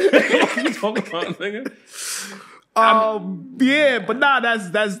out. You talking about, nigga? Yeah, but nah, that's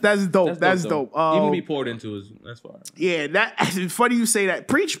dope. That's dope. Even to be poured into is that's fine. Yeah, it's funny you say that.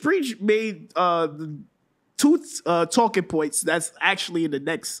 Preach made two talking points that's actually in the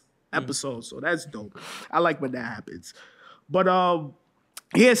next episode, so that's dope. I like when that happens. But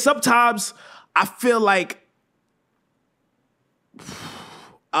yeah, sometimes I feel like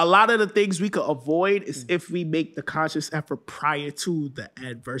a lot of the things we could avoid is if we make the conscious effort prior to the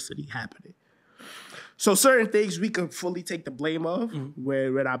adversity happening. So certain things we could fully take the blame of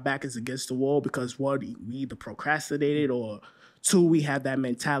when our back is against the wall because one, we either procrastinated, or two, we have that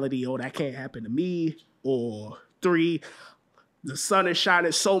mentality, oh, that can't happen to me, or three, the sun is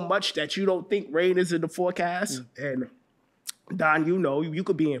shining so much that you don't think rain is in the forecast. And Don, you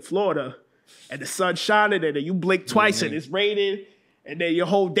could be in Florida and the sun's shining and then you blink twice and it's raining and then your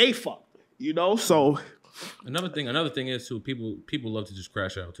whole day fucked, So another thing is too, people love to just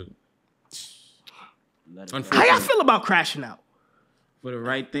crash out too. How y'all feel about crashing out? For the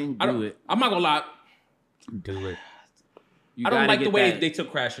right thing, do it. I'm not gonna lie. Do it. I don't like the way they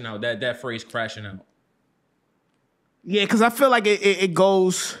took crashing out. That phrase, crashing out. Yeah, because I feel like it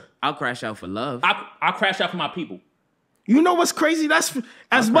goes. I'll crash out for love. I'll crash out for my people. You know what's crazy? That's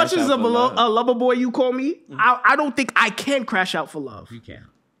as much as a lover boy you call me. I don't think I can crash out for love. You can.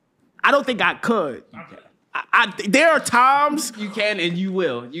 I don't think I could. Okay. There are times you can and you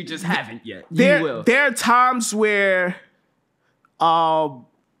will. You just haven't yet. You will. There are times where,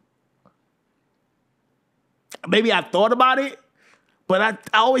 maybe I thought about it, but I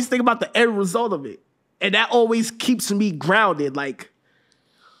always think about the end result of it. And that always keeps me grounded. Like,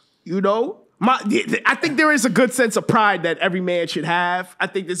 I think there is a good sense of pride that every man should have. I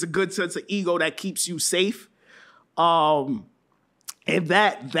think there's a good sense of ego that keeps you safe. And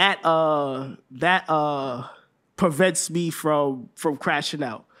that prevents me from crashing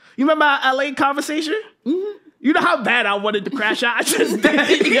out. You remember our LA conversation? Mm-hmm. You know how bad I wanted to crash out? I just did.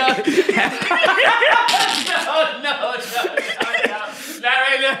 Not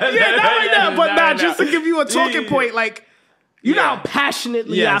right now. But just to give you a talking point, like, know how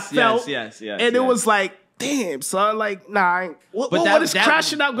passionately I felt. Yes. And it was like, damn, son, like, nah. What is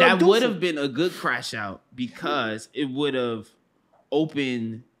crashing out gonna do? That would have been a good crash out because it would have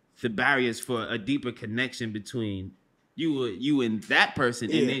opened the barriers for a deeper connection between you and that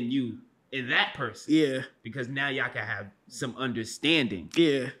person, and then you and that person. Yeah. Because now y'all can have some understanding.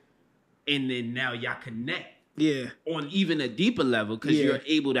 Yeah. And then now y'all connect. Yeah. On even a deeper level because you're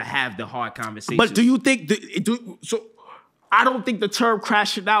able to have the hard conversation. But do you think so? I don't think the term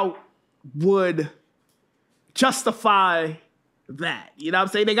crashing out would justify that. You know what I'm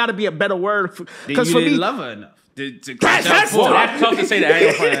saying? They got to be a better word because for me, love her enough to crash out for. That's tough to say that.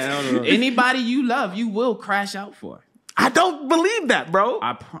 I don't know. Anybody you love, you will crash out for. I don't believe that, bro.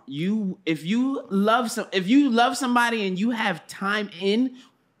 If you love somebody and you have time in,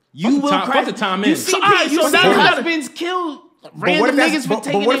 you will crash. Put the time in. You see, husbands kill random niggas for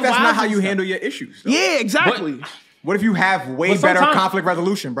taking. But what if that's not how you handle your issues? Though? Yeah, exactly. What if you have way better conflict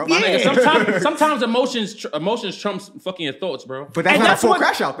resolution, bro? Yeah. Sometimes emotions trumps fucking your thoughts, bro. But that's not a full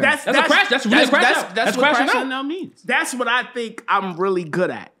crash out. That's a crash. That's really a crash out. That's what crashing out now means. That's what I think I'm really good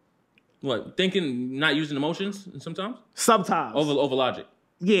at. What, thinking, not using emotions sometimes? Sometimes over logic.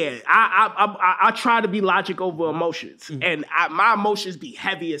 Yeah, I try to be logic over emotions, and my emotions be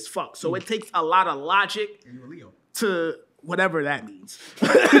heavy as fuck. So it takes a lot of logic to whatever that means.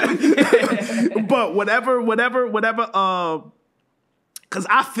 But whatever. Because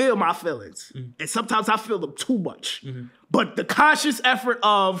I feel my feelings, and sometimes I feel them too much. But the conscious effort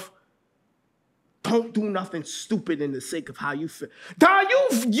of don't do nothing stupid in the sake of how you feel. Don,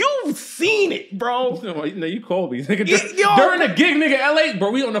 you've seen it, bro. You called me. During the gig, nigga, LA,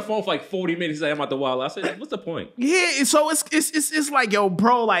 bro, we on the phone for like 40 minutes. He's like, I'm out the wild. I said, what's the point? Yeah, so it's like, yo,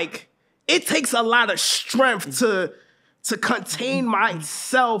 bro, like, it takes a lot of strength to contain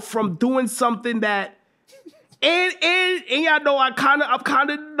myself from doing something that, and y'all know I'm kind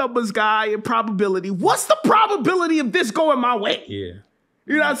of numbers guy and probability. What's the probability of this going my way? Yeah.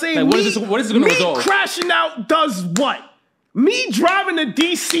 You know what I'm saying? Like, what is this going to resolve? Me crashing out does what? Me driving to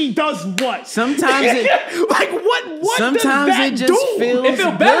DC does what? Sometimes it like what sometimes does that it just do? feels it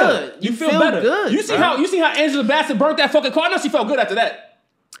feel better. Good. You feel better. Good. You see how Angela Bassett burnt that fucking car? I know she felt good after that.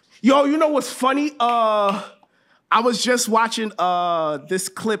 Yo, you know what's funny? I was just watching this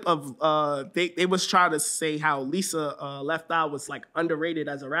clip of they was trying to say how Lisa Left Eye was like underrated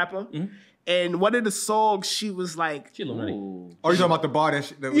as a rapper. And one of the songs, she was like, "Oh, you talking about the bar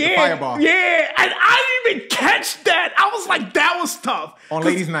the fire bar?" Yeah, and I didn't even catch that. I was like, that was tough. On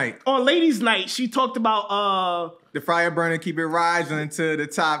Ladies' Night. On Ladies' Night, she talked about the fire burner, keep it rising to the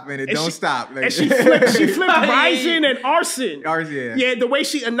top, and it don't stop. Like, and she flipped rising and arson. Arson, yeah. The way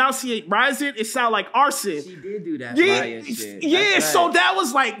she enunciate rising, it sounded like arson. She did do that. Yeah, shit. Yeah. So that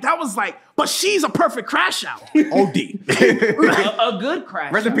was like, but she's a perfect crash out. OD. a good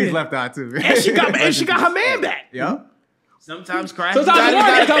crash. Rest in peace, Left Eye too. And she got her man back. Yeah. Sometimes crash. Sometimes you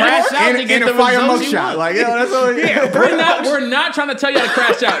crash out to get in the a fire results mug you shot. want. Like, that's all. Yeah. We're not trying to tell you how to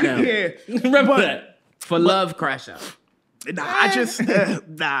crash out now. Yeah. Remember that. For love, crash out. Nah, I just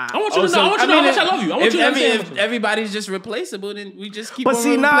nah. I want you to know. I want you to know how much I love you. I want you to understand. If everybody's just replaceable, then we just keep. But on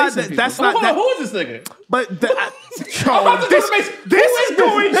see, that's not. Hold on, who is this nigga? But this is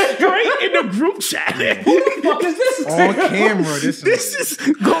going straight in the group chat. Who the fuck is this? On camera, this is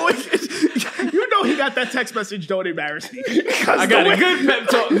going. You know he got that text message. Don't embarrass me. I got a good pep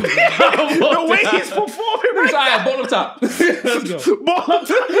talk. The way he's performing right now. All right, ball up top. Let's go. Ball up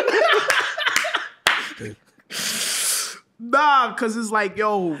top. Nah, because it's like,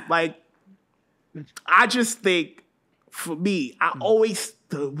 yo, like, I just think, for me, I always,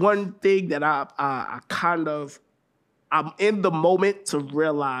 the one thing that I'm in the moment to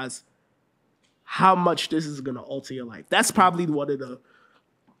realize how much this is going to alter your life. That's probably one of the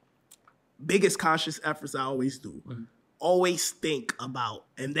biggest conscious efforts I always do. Always think about,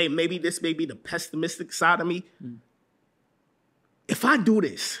 and maybe this may be the pessimistic side of me. If I do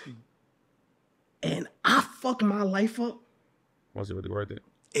this and I fuck my life up, was it really worth it?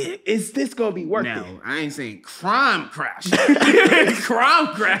 Is this gonna be worth it? No, I ain't saying crime crash. Crime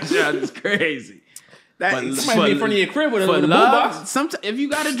crash out is crazy. That might be in front of your crib with a boombox. Sometimes if you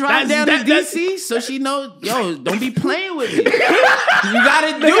gotta drive down to DC, so she know, yo, don't be playing with me. You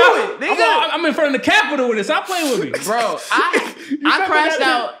gotta do it. I'm in front of the Capitol with it. Stop playing with me, bro. I crashed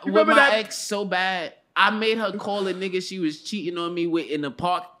out with my ex so bad. I made her call a nigga she was cheating on me with in the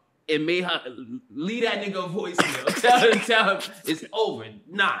park. And made her leave that nigga a voicemail. Tell him it's over.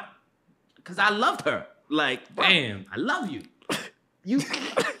 Nah. Because I loved her. Like, damn, I love you. You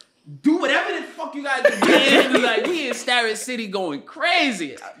do whatever the fuck you gotta do. Man. Like, we in Starrett City going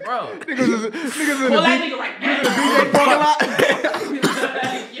crazy. Bro. Niggas call that nigga right now.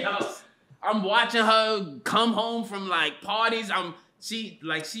 Yo. I'm watching her come home from like parties.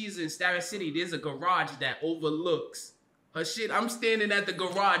 She's in Starrett City. There's a garage that overlooks her shit. I'm standing at the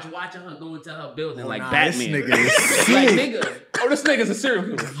garage watching her go into her building like Batman. This nigga is like sick. nigga. Oh, this nigga's a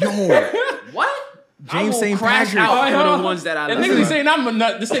serial killer. Yo, What? James St. Crash Patrick. out for the ones that I And love. niggas be saying I'm a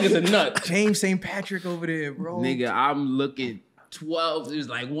nut. This nigga's a nut. James St. Patrick over there, bro. Nigga, I'm looking 12. It was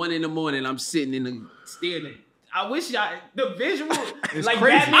like 1 a.m. I'm sitting in the staring. I wish y'all the visual It's like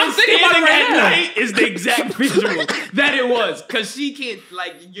crazy. Batman I'm thinking about it standing right at now. night is the exact visual that it was. Cause she can't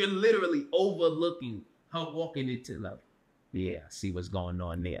like you're literally overlooking her walking into like, yeah, I see what's going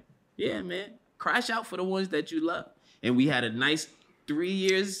on there. Yeah, man. Crash out for the ones that you love. And we had a nice 3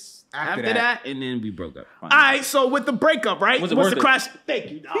 years after that, and then we broke up. All right, so with the breakup, right? Was it What's worth the it? crash?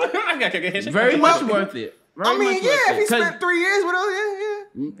 Thank you, dog. I got hit. Very much worth it. Very I mean, much yeah, worth if he it. 'Cause- spent 3 years with us, yeah.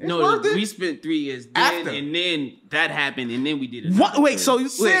 It's No, worth it. we spent 3 years then, After. and then that happened, and then we did it. What? Wait, so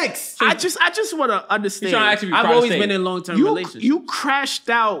Six. I just want to understand. He's trying to actually be I've proud to always say been it. in long-term you relationships. you crashed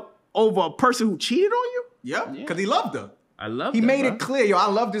out over a person who cheated on you? Yep, because he loved her. I love. He that, made bro. it clear, yo, I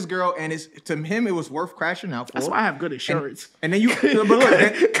love this girl, and it's to him it was worth crashing out for. That's why I have good insurance. And then you, but look,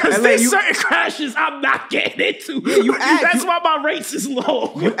 Because LA, there's you, certain crashes I'm not getting into. Yeah, you asked- That's you- why my rates is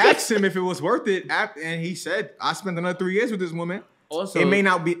low. you asked him if it was worth it, and he said, "I spent another 3 years with this woman. Also, It may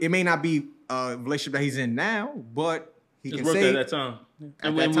not be a relationship that he's in now, but he It's can worth it say at that time. and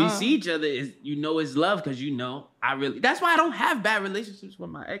that when we time. see each other, you know it's love because you know I really. That's why I don't have bad relationships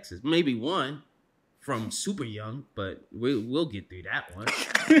with my exes. Maybe one from super young, but we'll get through that one.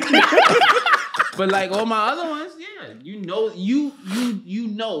 But like all my other ones, yeah, you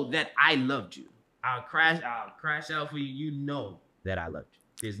know that I loved you. I'll crash out for you. You know that I loved you.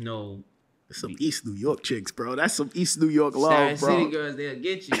 There's no Some East New York chicks, bro. That's some East New York Starrett love, bro. City girls. They'll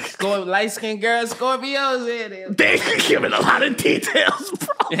get you. Light-skinned girls, Scorpios. They'll They giving a lot of details,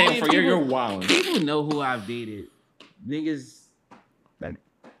 bro. Damn, for you're wild. People know who I've dated. Niggas.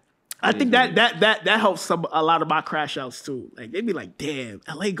 I think that helps a lot of my crash outs too. Like they be like, "Damn,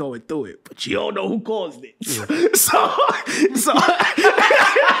 LA going through it, but you don't know who caused it." So I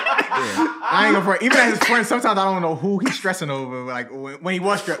ain't gonna front. Even as his friend, sometimes I don't know who he's stressing over. Like when he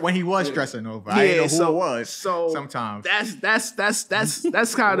was stressing over, I didn't know who it was. So sometimes that's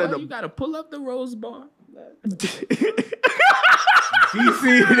kind of You the gotta pull up the Rose Bar.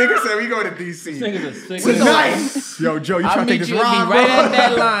 DC nigga said we go to DC. Nigga's a sick. Nice, yo, Joe, you I'll trying to take meet this you and ride, be right bro? at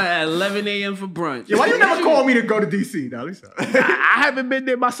that line at 11 a.m. for brunch. Yo, why you never call me to go to DC, now, Lisa? I haven't been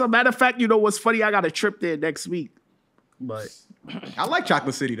there myself. Matter of fact, you know what's funny? I got a trip there next week. But I like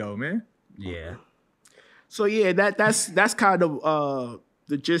Chocolate City though, man. Yeah. so yeah, that's kind of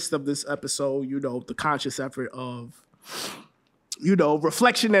the gist of this episode. You know, the conscious effort of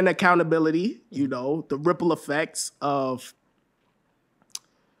reflection and accountability. You know, the ripple effects of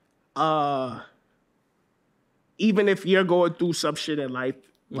even if you're going through some shit in life,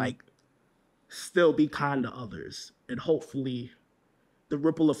 like still be kind to others, and hopefully the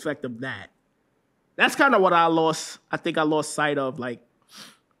ripple effect of that. That's kind of what I lost. I think I lost sight of. Like,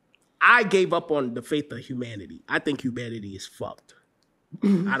 I gave up on the faith of humanity. I think humanity is fucked.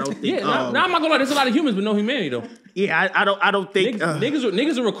 I don't think. Yeah, now I'm not gonna lie. There's a lot of humans with no humanity though. Yeah, I don't think.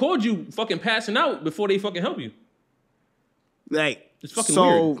 Niggas will record you fucking passing out before they fucking help you. Like, It's fucking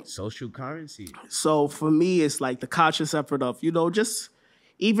so weird. Social currency. so for me, it's like the conscious effort of just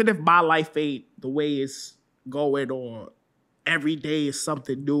even if my life ain't the way it's going, or every day is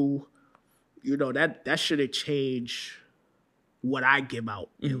something new. That shouldn't change what I give out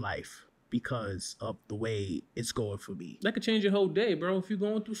in life because of the way it's going for me. That could change your whole day, bro. If you're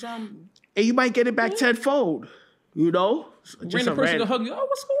going through something, And you might get it back tenfold, Just random person to hug you. Oh,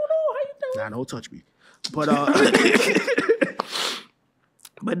 what's going on? How you doing? Nah, don't touch me. But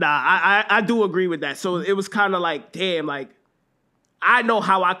but nah, I do agree with that. So it was kind of like, damn, like I know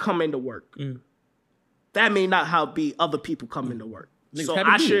how I come into work. That may not how be other people come into work. Niggas So happy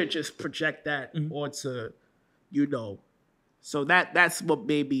I to do should it. just project that onto, So that's what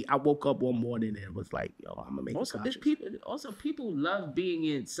made me. I woke up one morning and was like, yo, I'm gonna make Also, it there's conscious. people love being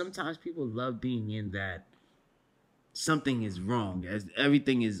in. Sometimes people love being in that something is wrong, as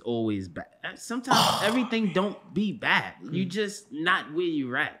everything is always bad. Sometimes everything don't be bad. You just not where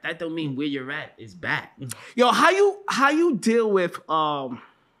you're at. That don't mean where you're at is bad. Yo, how you deal with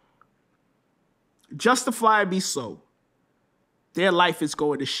justifiably so? Their life is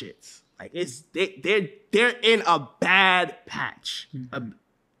going to shit. Like they're in a bad patch.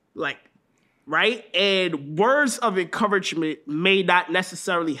 Like, right? And words of encouragement may not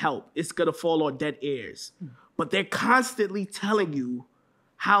necessarily help. It's gonna fall on dead ears. But they're constantly telling you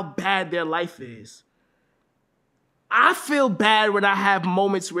how bad their life is. I feel bad when I have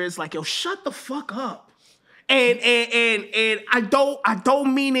moments where it's like, yo, shut the fuck up. And I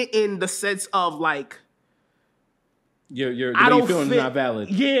don't mean it in the sense of like the way you feeling is not valid.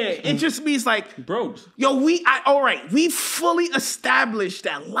 Yeah, it just means like, bro, yo, all right, we fully established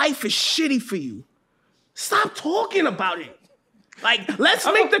that life is shitty for you. Stop talking about it. Like, let's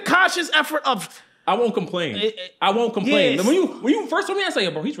make the conscious effort of. I won't complain. I won't complain. Yes. When you first told me, I say,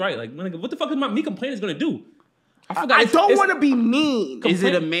 bro, he's right. Like, what the fuck is me complaining is gonna do? I don't want to be mean. Is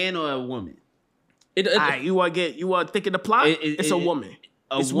it a man or a woman? You want to think of the plot? It's a woman.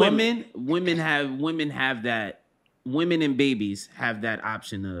 Women have that. Women and babies have that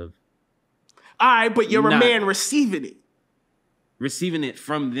option of. All right, but you're a man receiving it. Receiving it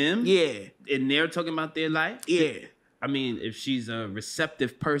from them? Yeah. And they're talking about their life? Yeah. I mean, if she's a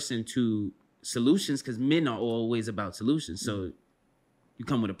receptive person to solutions, because men are always about solutions. So you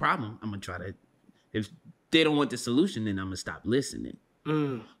come with a problem, I'm going to try to. If they don't want the solution, then I'm going to stop listening.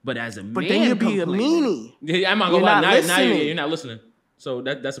 But as a man, but then you'll be a meanie. Yeah, I'm not gonna lie. Now you're not listening. So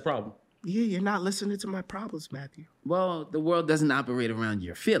that's a problem. Yeah, you're not listening to my problems, Matthew. Well, the world doesn't operate around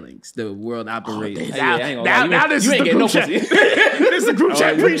your feelings. The world operates. Now this is the group chat. This is the group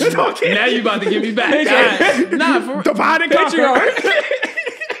chat. Preach talking. Now you about to give me back. For divide and conquer.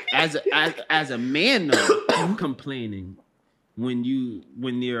 As a man, though, complaining when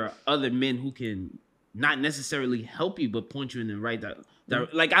there are other men who can not necessarily help you, but point you in the right direction.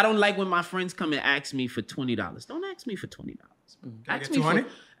 Like, I don't like when my friends come and ask me for $20. Don't ask me for $20.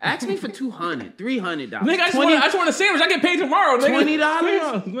 Ask me for $200, $300. Nigga, I just want a sandwich. I get paid tomorrow. Nigga.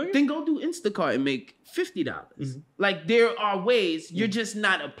 $20. Then go do Instacart and make $50. Like, there are ways you're just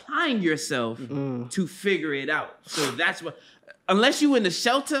not applying yourself to figure it out. So that's what. Unless you in the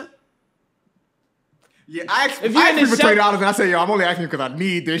shelter. Yeah, I asked me for $20 and I said, yo, I'm only asking you because I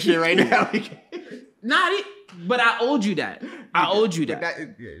need this shit right now. But I owed you that.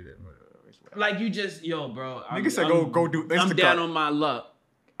 Like, you just, yo, bro. Nigga said go do Instacart. I'm down on my luck.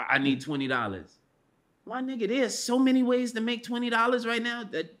 I need $20. Why, nigga, there's so many ways to make $20 right now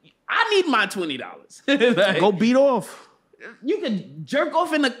that I need my $20. Like, go beat off. You can jerk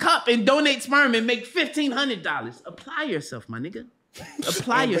off in a cup and donate sperm and make $1,500. Apply yourself, my nigga.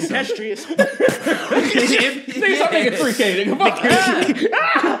 Apply yourself. Pedestrians. Nigga, stop making 3K, nigga. Fuck.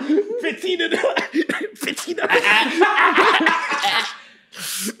 15.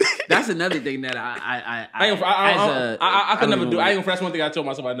 That's another thing that I could never do. That's one thing I told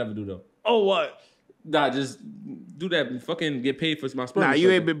myself I'd never do though. Oh, what? Nah, just do that and fucking get paid for my sperm. Nah, you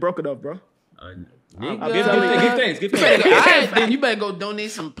ain't been broke enough, bro. Give thanks. All right, then you better go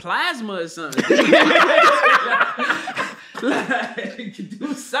donate some plasma or something. Like,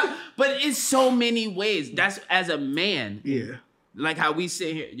 do something. But it's so many ways. That's as a man. Yeah. Like how we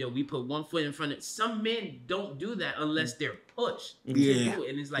sit here, yo, we put one foot in front of. Some men don't do that unless they're pushed. Yeah.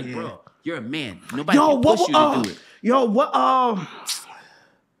 And it's like, bro, you're a man. Nobody can push you to do it. Yo,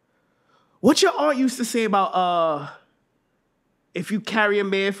 what your aunt used to say about if you carry a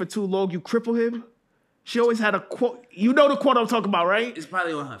man for too long, you cripple him? She always had a quote. You know the quote I'm talking about, right? It's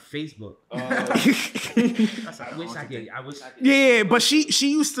probably on her Facebook. I wish I could. Yeah, but she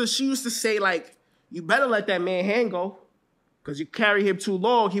used to say, like, you better let that man hand go. Because you carry him too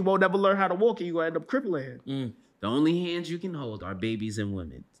long, he won't ever learn how to walk and you're going to end up crippling him. The only hands you can hold are babies and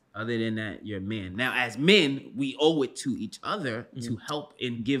women. Other than that, you're a man. Now, as men, we owe it to each other to help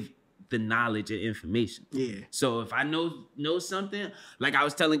and give the knowledge and information. Yeah. So if I know something, like I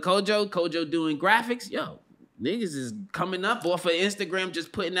was telling Kojo doing graphics, yo, niggas is coming up off of Instagram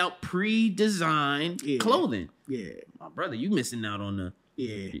just putting out pre-designed clothing. Yeah. My brother, you missing out on the...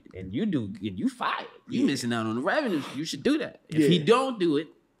 Yeah. And you fired. You missing out on the revenue. You should do that. If he don't do it,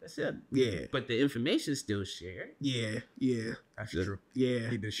 that's it. Yeah. But the information's still shared. Yeah. That's true. Yeah.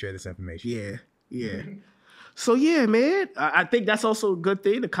 He did share this information. Yeah. So yeah, man. I think that's also a good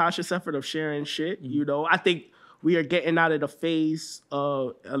thing, the conscious effort of sharing shit. You know, I think we are getting out of the phase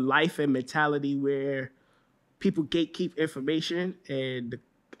of a life and mentality where people gatekeep information. And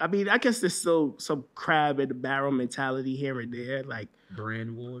I mean, I guess there's still some crab in the barrel mentality here and there. Like,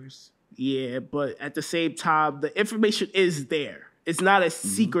 brand wars. Yeah, but at the same time, the information is there. It's not as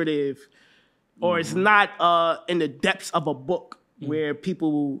secretive or it's not in the depths of a book where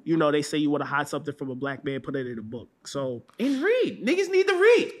people, you know, they say you want to hide something from a black man, put it in a book. So and read. Niggas need to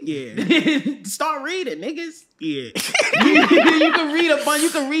read. Yeah. Start reading, niggas. Yeah. you can read a bunch.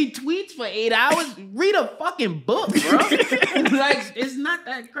 You can read tweets for 8 hours. Read a fucking book, bro. Like, it's not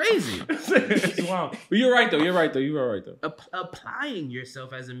that crazy. Wow. But you're right though. Applying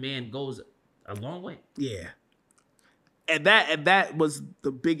yourself as a man goes a long way. Yeah. And that was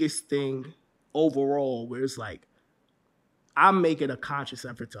the biggest thing overall, where it's like, I'm making a conscious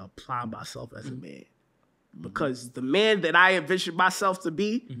effort to apply myself as a man. Because the man that I envision myself to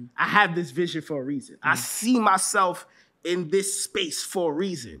be, I have this vision for a reason. I see myself in this space for a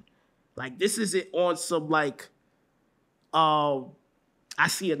reason. Like, this isn't on some, like, I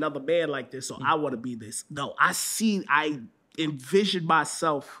see another man like this, so I want to be this. No, I envision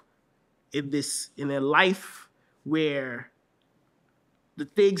myself in a life where the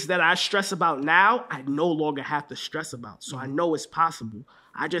things that I stress about now, I no longer have to stress about. So I know it's possible.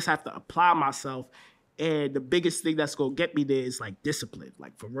 I just have to apply myself. And the biggest thing that's going to get me there is, like, discipline.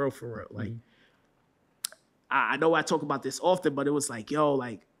 Like, for real. Like, I know I talk about this often, but it was like, yo,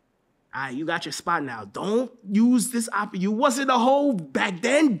 like, all right, you got your spot now. Don't use this you wasn't a hoe back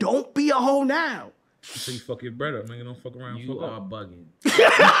then. Don't be a hoe now. So you fuck your bread up, nigga. Don't fuck around. You fuck are up. bugging.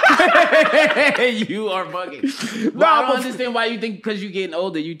 You are bugging. Well, I don't understand why you think because you're getting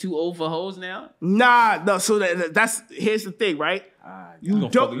older, you too old for hoes now? Nah, no. So that's here's the thing, right? You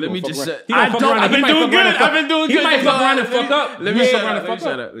don't. Let me just say, I've been doing good. I've been doing good. He might fuck around and fuck up. Let me shut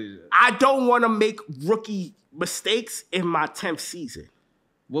up. I don't want to make rookie mistakes in my 10th season.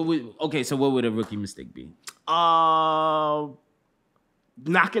 So what would a rookie mistake be?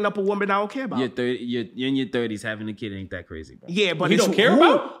 Knocking up a woman I don't care about. You're in your 30s, having a kid ain't that crazy, bro. Yeah, but You don't care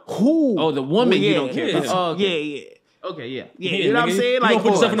about? Who? Oh, the woman you don't care about. Yeah. Oh, okay. Yeah. Okay, yeah. You know what I'm saying? You Like, don't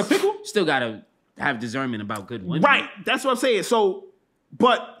put yourself in a pickle? Still gotta have discernment about good women. right. That's what I'm saying. So,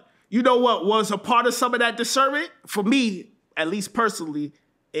 but you know what was a part of some of that discernment for me, at least personally,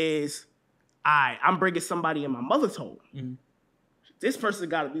 is I'm bringing somebody in my mother's home. This person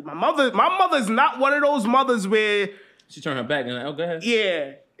got to be my mother. My mother's not one of those mothers where She turned her back and like, oh, go ahead.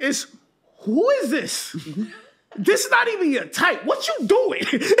 yeah, it's who is this? This is not even your type. What you doing?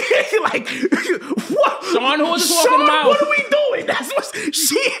 Like, what? Sean, who is this walking in the mouth? What are we doing? That's what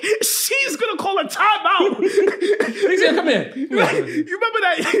she's gonna call a timeout. He said, come here. You remember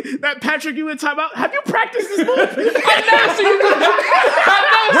that Patrick you in timeout? Have you practiced this move? I never seen you.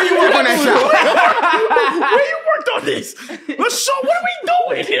 Where you work on that shot? Where you worked on this? Let's show what are we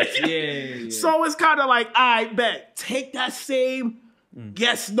doing? Yeah. So it's kind of like, I bet take that same.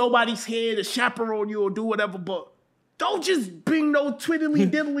 Yes, nobody's here to chaperone you or do whatever, but don't just bring no twiddly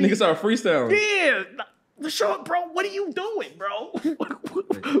diddly. Niggas start freestyling. Yeah. LaShawn, bro, what are you doing, bro?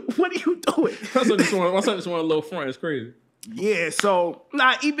 What are you doing? My son just want a little front. It's crazy. Yeah, so,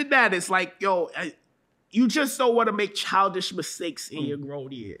 even that, it's like, yo, you just don't want to make childish mistakes in your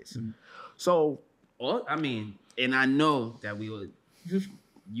grown years. So. Well, I mean, and I know that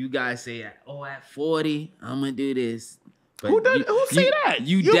you guys say, at 40, I'm going to do this. But who say that?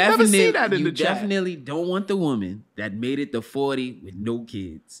 You never see that in the chat. Definitely don't want the woman that made it to 40 with no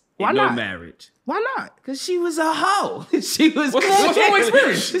kids. Why and not? No marriage. Why not? Because she was a hoe. She was. What's wrong with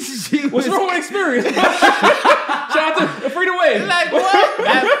experience? What's wrong with experience? Shout out to Free the Way. Like,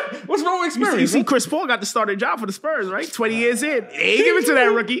 what? What's wrong with experience? You see, Chris Paul got the starting job for the Spurs, right? 20 years in. He ain't give it to that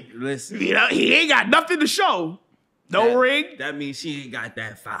rookie. Listen. You know, he ain't got nothing to show. No ring. That means she ain't got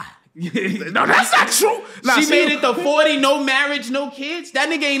that fire. No, that's not true. Nah, she made it to 40, no marriage, no kids. That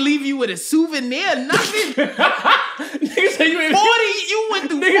nigga ain't leave you with a souvenir, nothing. Nigga say you ain't 40, you went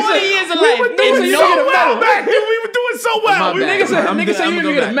through 40 years of life. We were doing so well back then. We were doing so well. Nigga say you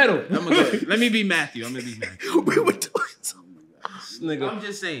didn't get a medal. Let me be Matthew. I'm gonna be Matthew. We were doing so well. Nigga, I'm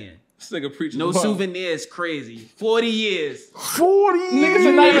just saying. this nigga preaching. No souvenirs, crazy. 40 years. 40 Niggas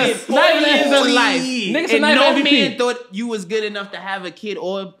are not even 40 years of life. Niggas And are not no even MVP. man thought you was good enough to have a kid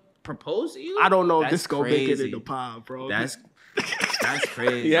or propose to you? I don't know if That's this gonna make it crazy. in the pod, bro. That's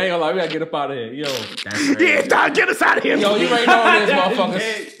crazy. Yeah, I ain't gonna lie. We gotta get up out of here. Yo. That's crazy. Yeah, Don, get us out of here. Yo, you already know what it is,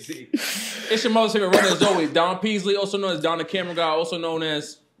 motherfuckers. It's your mother's favorite runner as always. Don Peasley, also known as Don the Camera Guy, also known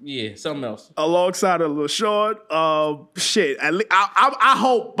as, something else. Alongside of LaShawn, I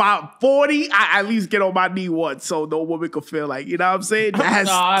hope by 40, I at least get on my knee once so no woman can feel like, you know what I'm saying? But you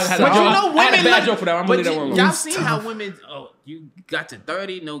know, women I had a bad joke for that. I'm gonna leave that one alone. Y'all seen how women, you got to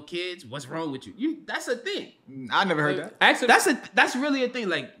 30, no kids, what's wrong with you? That's a thing. I never heard that. Actually, That's really a thing.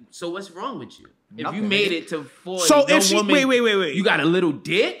 Like, so what's wrong with you? If Nothing. you made it to 40, So no if she, woman, wait. you got a little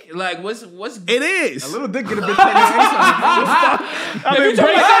dick? Like, what's It is. A little dick get a bitch anytime.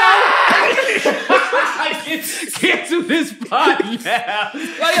 Cancel this podcast.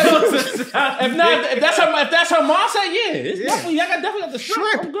 if that's her mindset, I definitely got the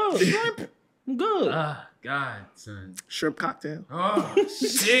shrimp. I'm good. God, son. Shrimp cocktail. Oh,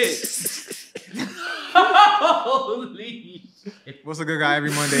 shit. Holy shit. What's a good guy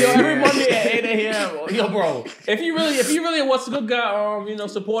every Monday? Yo, every Monday at 8 a.m. Yo, bro, if you really a What's a Good Guy,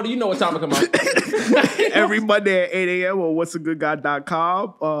 supporter, you know what time to come out. Every Monday at 8 a.m. on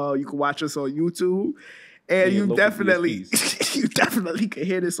whatsagoodguy.com. You can watch us on YouTube. And Yeah, you local definitely, DSPs. you definitely can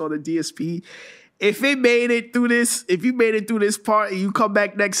hear this on the DSP. If it made it through this, if you made it through this part and you come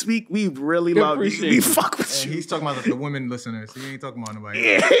back next week, we really love you. appreciate We you. fuck with And you. he's talking about the women listeners. He ain't talking about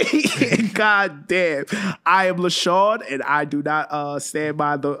nobody. God damn. I am LaShawn, and I do not stand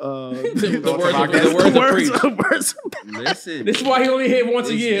by the words of words. Listen, This is why he only hit once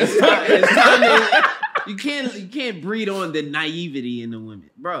a year. it's time to, you can't breed on the naivety in the women,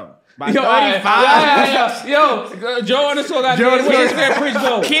 bro. By 35, Yo, Joe underscore got where's his fair preach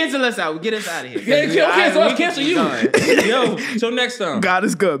go? cancel us out. Get us out of here. Cancel you. Yo, till next time. God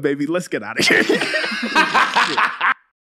is good, baby. Let's get out of here.